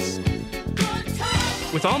prizes.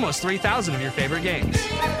 With almost 3,000 of your favorite games.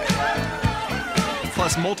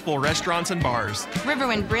 Plus multiple restaurants and bars.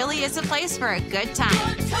 Riverwind really is a place for a good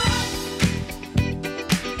time.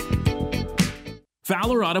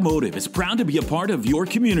 Fowler Automotive is proud to be a part of your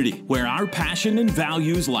community, where our passion and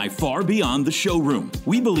values lie far beyond the showroom.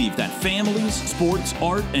 We believe that families, sports,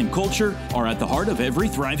 art, and culture are at the heart of every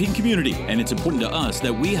thriving community, and it's important to us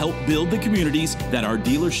that we help build the communities that our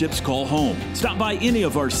dealerships call home. Stop by any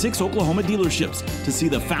of our 6 Oklahoma dealerships to see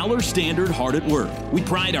the Fowler Standard hard at work. We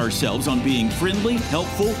pride ourselves on being friendly,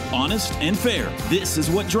 helpful, honest, and fair. This is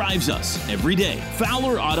what drives us every day.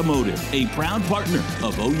 Fowler Automotive, a proud partner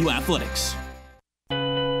of OU Athletics.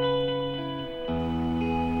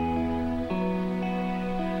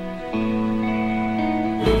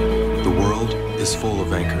 Is full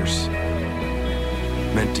of anchors,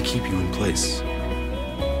 meant to keep you in place.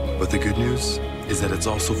 But the good news is that it's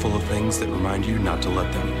also full of things that remind you not to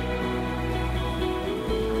let them.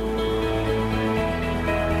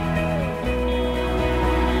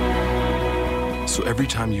 So every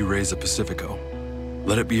time you raise a Pacifico,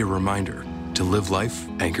 let it be a reminder to live life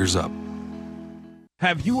anchors up.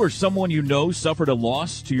 Have you or someone you know suffered a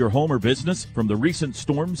loss to your home or business from the recent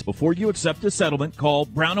storms? Before you accept a settlement, call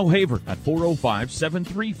Brown O'Haver at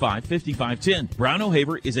 405-735-5510. Brown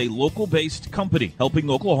O'Haver is a local-based company helping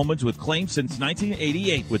Oklahomans with claims since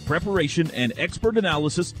 1988 with preparation and expert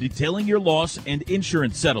analysis detailing your loss and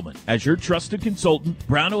insurance settlement. As your trusted consultant,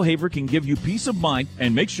 Brown O'Haver can give you peace of mind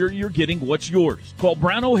and make sure you're getting what's yours. Call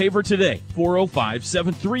Brown O'Haver today,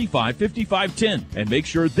 405-735-5510, and make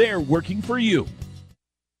sure they're working for you.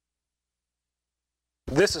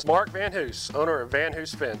 This is Mark Van Hoos, owner of Van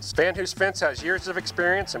Hoos Fence. Van Hoos Fence has years of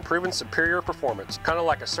experience and proven superior performance, kind of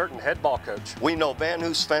like a certain head ball coach. We know Van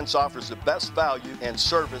Hoos Fence offers the best value and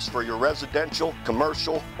service for your residential,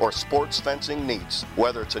 commercial, or sports fencing needs.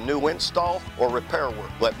 Whether it's a new install or repair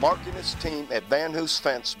work, let Mark and his team at Van Hoos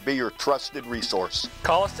Fence be your trusted resource.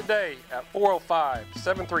 Call us today at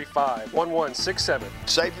 405-735-1167.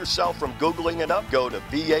 Save yourself from Googling it up. Go to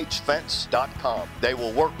vhfence.com. They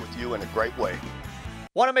will work with you in a great way.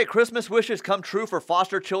 Want to make Christmas wishes come true for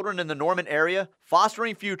foster children in the Norman area?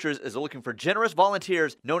 Fostering Futures is looking for generous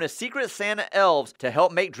volunteers known as Secret Santa Elves to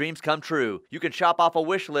help make dreams come true. You can shop off a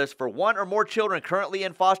wish list for 1 or more children currently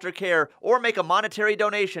in foster care or make a monetary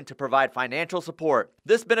donation to provide financial support.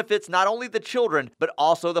 This benefits not only the children, but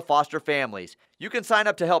also the foster families. You can sign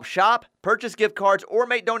up to help shop, purchase gift cards, or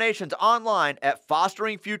make donations online at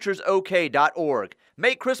fosteringfuturesok.org.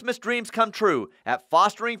 Make Christmas dreams come true at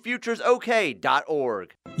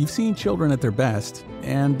fosteringfuturesok.org. You've seen children at their best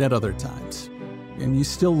and at other times, and you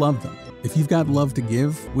still love them. If you've got love to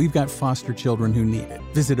give, we've got foster children who need it.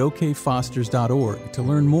 Visit okfosters.org to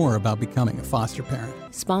learn more about becoming a foster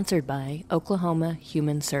parent. Sponsored by Oklahoma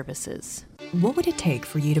Human Services. What would it take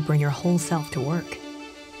for you to bring your whole self to work?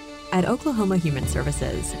 At Oklahoma Human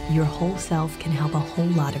Services, your whole self can help a whole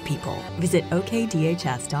lot of people. Visit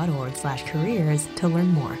okdhs.org/careers to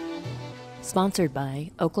learn more. Sponsored by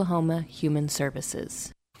Oklahoma Human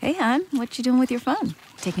Services. Hey, hon, what you doing with your phone?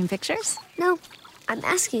 Taking pictures? No, I'm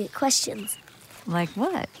asking it questions. Like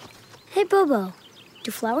what? Hey, Bobo, do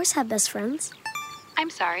flowers have best friends? I'm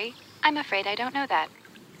sorry. I'm afraid I don't know that.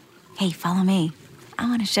 Hey, follow me. I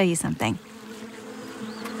want to show you something.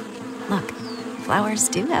 Look, flowers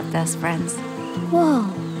do have best friends. Whoa.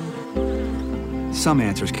 Some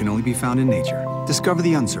answers can only be found in nature. Discover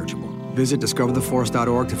the unsearchable. Visit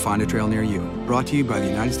discovertheforest.org to find a trail near you. Brought to you by the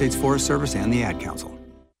United States Forest Service and the Ad Council.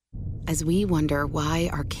 As we wonder why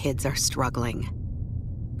our kids are struggling,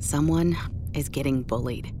 someone is getting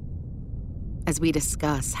bullied. As we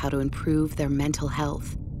discuss how to improve their mental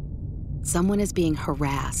health, someone is being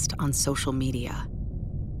harassed on social media.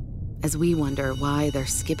 As we wonder why they're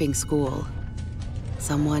skipping school,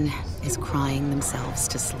 someone is crying themselves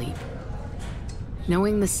to sleep.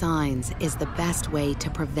 Knowing the signs is the best way to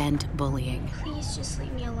prevent bullying. Please just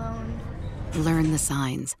leave me alone. Learn the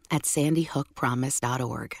signs at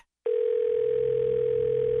sandyhookpromise.org.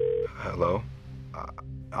 Hello?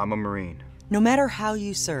 I'm a Marine. No matter how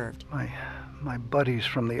you served. My buddies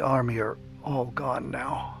from the Army are all gone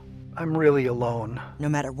now. I'm really alone. No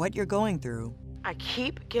matter what you're going through. I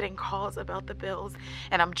keep getting calls about the bills,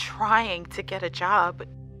 and I'm trying to get a job, but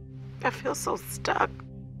I feel so stuck.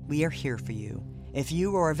 We are here for you. If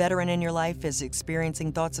you or a veteran in your life is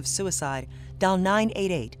experiencing thoughts of suicide, dial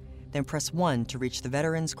 988, then press 1 to reach the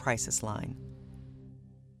Veterans Crisis Line.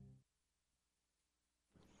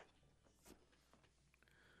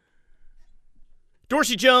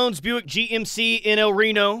 Dorsey Jones, Buick GMC in El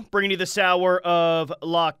Reno, bringing you this hour of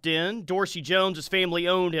Locked In. Dorsey Jones is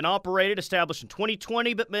family-owned and operated, established in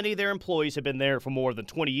 2020, but many of their employees have been there for more than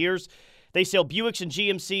 20 years. They sell Buicks and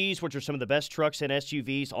GMCs, which are some of the best trucks and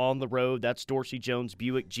SUVs on the road. That's Dorsey Jones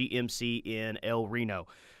Buick GMC in El Reno.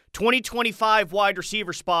 2025 wide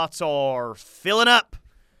receiver spots are filling up.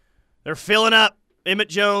 They're filling up. Emmett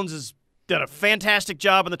Jones has done a fantastic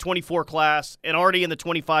job in the 24 class and already in the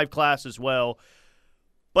 25 class as well.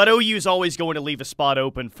 But OU is always going to leave a spot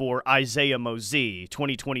open for Isaiah Mosey,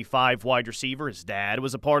 2025 wide receiver. His dad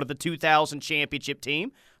was a part of the 2000 championship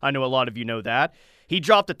team. I know a lot of you know that. He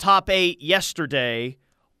dropped the top 8 yesterday.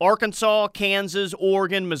 Arkansas, Kansas,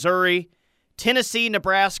 Oregon, Missouri, Tennessee,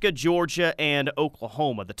 Nebraska, Georgia, and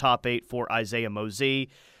Oklahoma, the top 8 for Isaiah Mosey.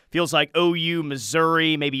 Feels like OU,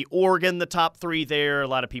 Missouri, maybe Oregon, the top 3 there. A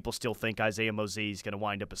lot of people still think Isaiah Mosey is going to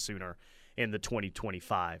wind up a Sooner in the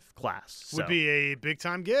 2025 class. Would be a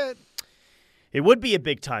big-time get. It would be a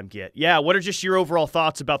big-time get. Yeah, what are just your overall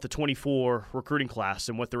thoughts about the 24 recruiting class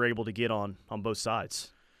and what they're able to get on both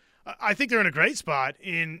sides? I think they're in a great spot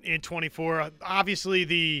in 24. Obviously,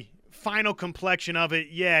 the final complexion of it,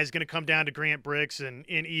 is going to come down to Grant Bricks and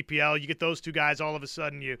in EPL. You get those two guys, all of a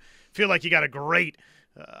sudden you feel like you got a great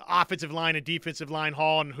offensive line and defensive line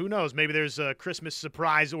haul, and who knows, maybe there's a Christmas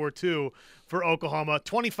surprise or two for Oklahoma.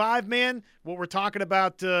 25, man, what we're talking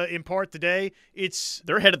about in part today,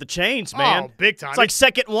 they're ahead of the chains, man. Oh, big time. It's like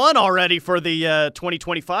second one already for the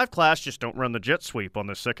 2025 class. Just don't run the jet sweep on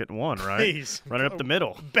the second one, right? Please. Run it up the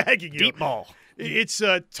middle. Begging you. Deep ball. It's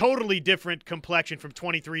a totally different complexion from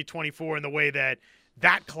 23, 24 in the way that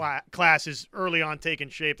class is early on taking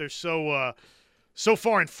shape. They're so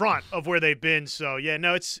far in front of where they've been. So,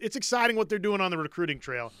 it's exciting what they're doing on the recruiting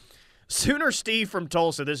trail. Sooner Steve from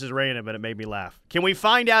Tulsa, this is random, but it made me laugh. Can we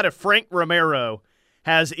find out if Frank Romero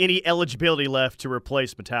has any eligibility left to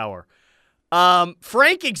replace Matauer?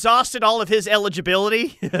 Frank exhausted all of his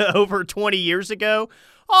eligibility over 20 years ago.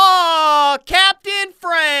 Oh, Captain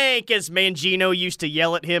Frank, as Mangino used to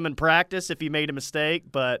yell at him in practice if he made a mistake.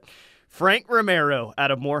 But Frank Romero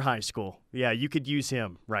out of Moore High School. Yeah, you could use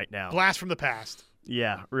him right now. Blast from the past.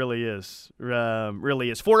 Yeah, really is. Really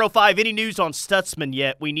is. 4:05, any news on Stutzman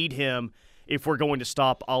yet? We need him if we're going to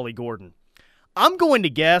stop Ollie Gordon. I'm going to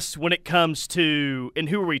guess when it comes to, and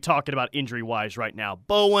who are we talking about injury-wise right now?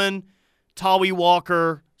 Bowen, Tawi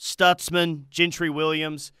Walker, Stutzman, Gentry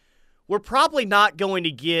Williams. We're probably not going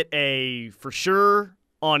to get a for sure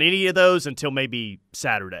on any of those until maybe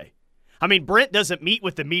Saturday. I mean, Brent doesn't meet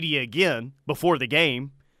with the media again before the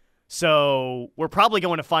game, so we're probably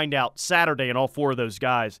going to find out Saturday on all 4 of those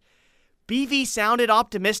guys. BV sounded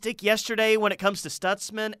optimistic yesterday when it comes to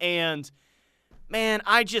Stutzman, and, man,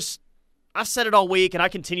 I've said it all week, and I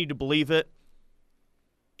continue to believe it.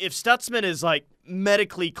 If Stutzman is,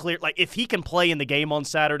 medically clear, if he can play in the game on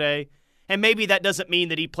Saturday, and maybe that doesn't mean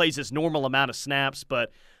that he plays his normal amount of snaps,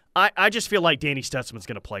 but I just feel like Danny Stutzman's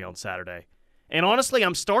going to play on Saturday. And honestly,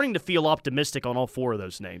 I'm starting to feel optimistic on all 4 of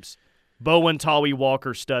those names. Bowen, Tawi,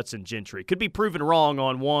 Walker, Stutz, and Gentry. Could be proven wrong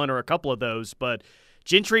on one or a couple of those, but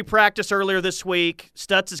Gentry practiced earlier this week.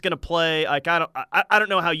 Stutz is going to play. Like I don't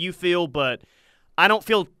know how you feel, but I don't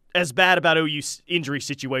feel as bad about OU's injury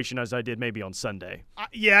situation as I did maybe on Sunday.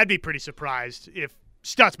 Yeah, I'd be pretty surprised if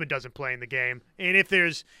Stutzman doesn't play in the game. And if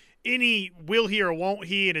there's any will he or won't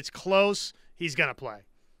he and it's close, he's going to play.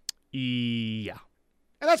 Yeah.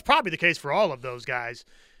 And that's probably the case for all of those guys.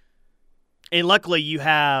 And luckily you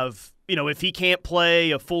have, if he can't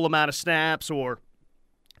play a full amount of snaps or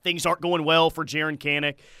things aren't going well for Jaron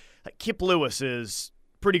Kanak, Kip Lewis is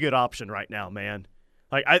a pretty good option right now, man.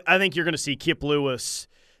 Like I think you're going to see Kip Lewis.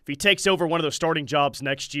 If he takes over one of those starting jobs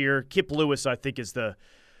next year, Kip Lewis, I think, is the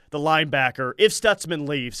linebacker, if Stutzman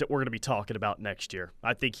leaves, that we're going to be talking about next year.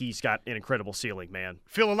 I think he's got an incredible ceiling, man.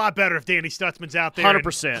 Feel a lot better if Danny Stutzman's out there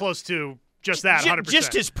 100%. Close to just that, 100%.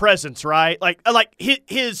 Just his presence, right? Like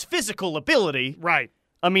his physical ability. Right.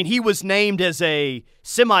 I mean, he was named as a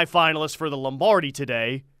semifinalist for the Lombardi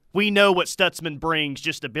today. We know what Stutzman brings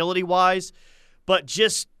just ability-wise, but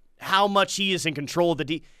just how much he is in control of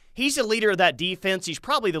the he's a leader of that defense. He's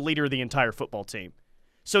probably the leader of the entire football team.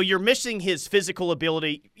 So you're missing his physical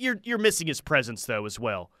ability. You're missing his presence, though, as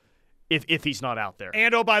well, if he's not out there.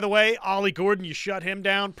 And, oh, by the way, Ollie Gordon, you shut him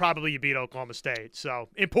down, probably you beat Oklahoma State. So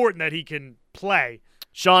important that he can play.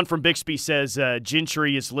 Sean from Bixby says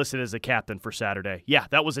Gentry is listed as a captain for Saturday. Yeah,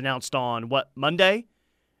 that was announced on, Monday?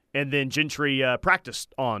 And then Gentry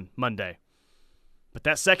practiced on Monday. But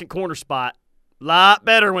that second corner spot, lot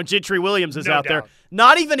better when Gentry Williams is out there.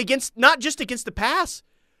 Not just against the pass,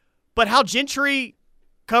 but how Gentry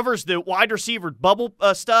covers the wide receiver bubble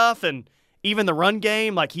stuff and even the run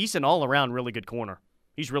game. Like, he's an all-around really good corner.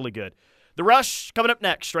 He's really good. The Rush coming up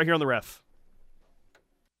next right here on The Ref.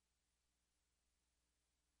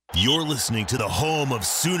 You're listening to the home of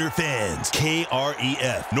Sooner fans,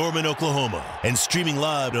 KREF, Norman, Oklahoma, and streaming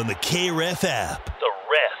live on the KREF app. The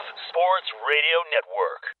Ref Sports Radio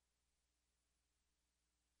Network.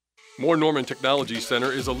 Moore Norman Technology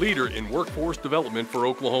Center is a leader in workforce development for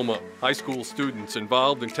Oklahoma. High school students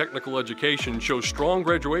involved in technical education show strong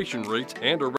graduation rates and are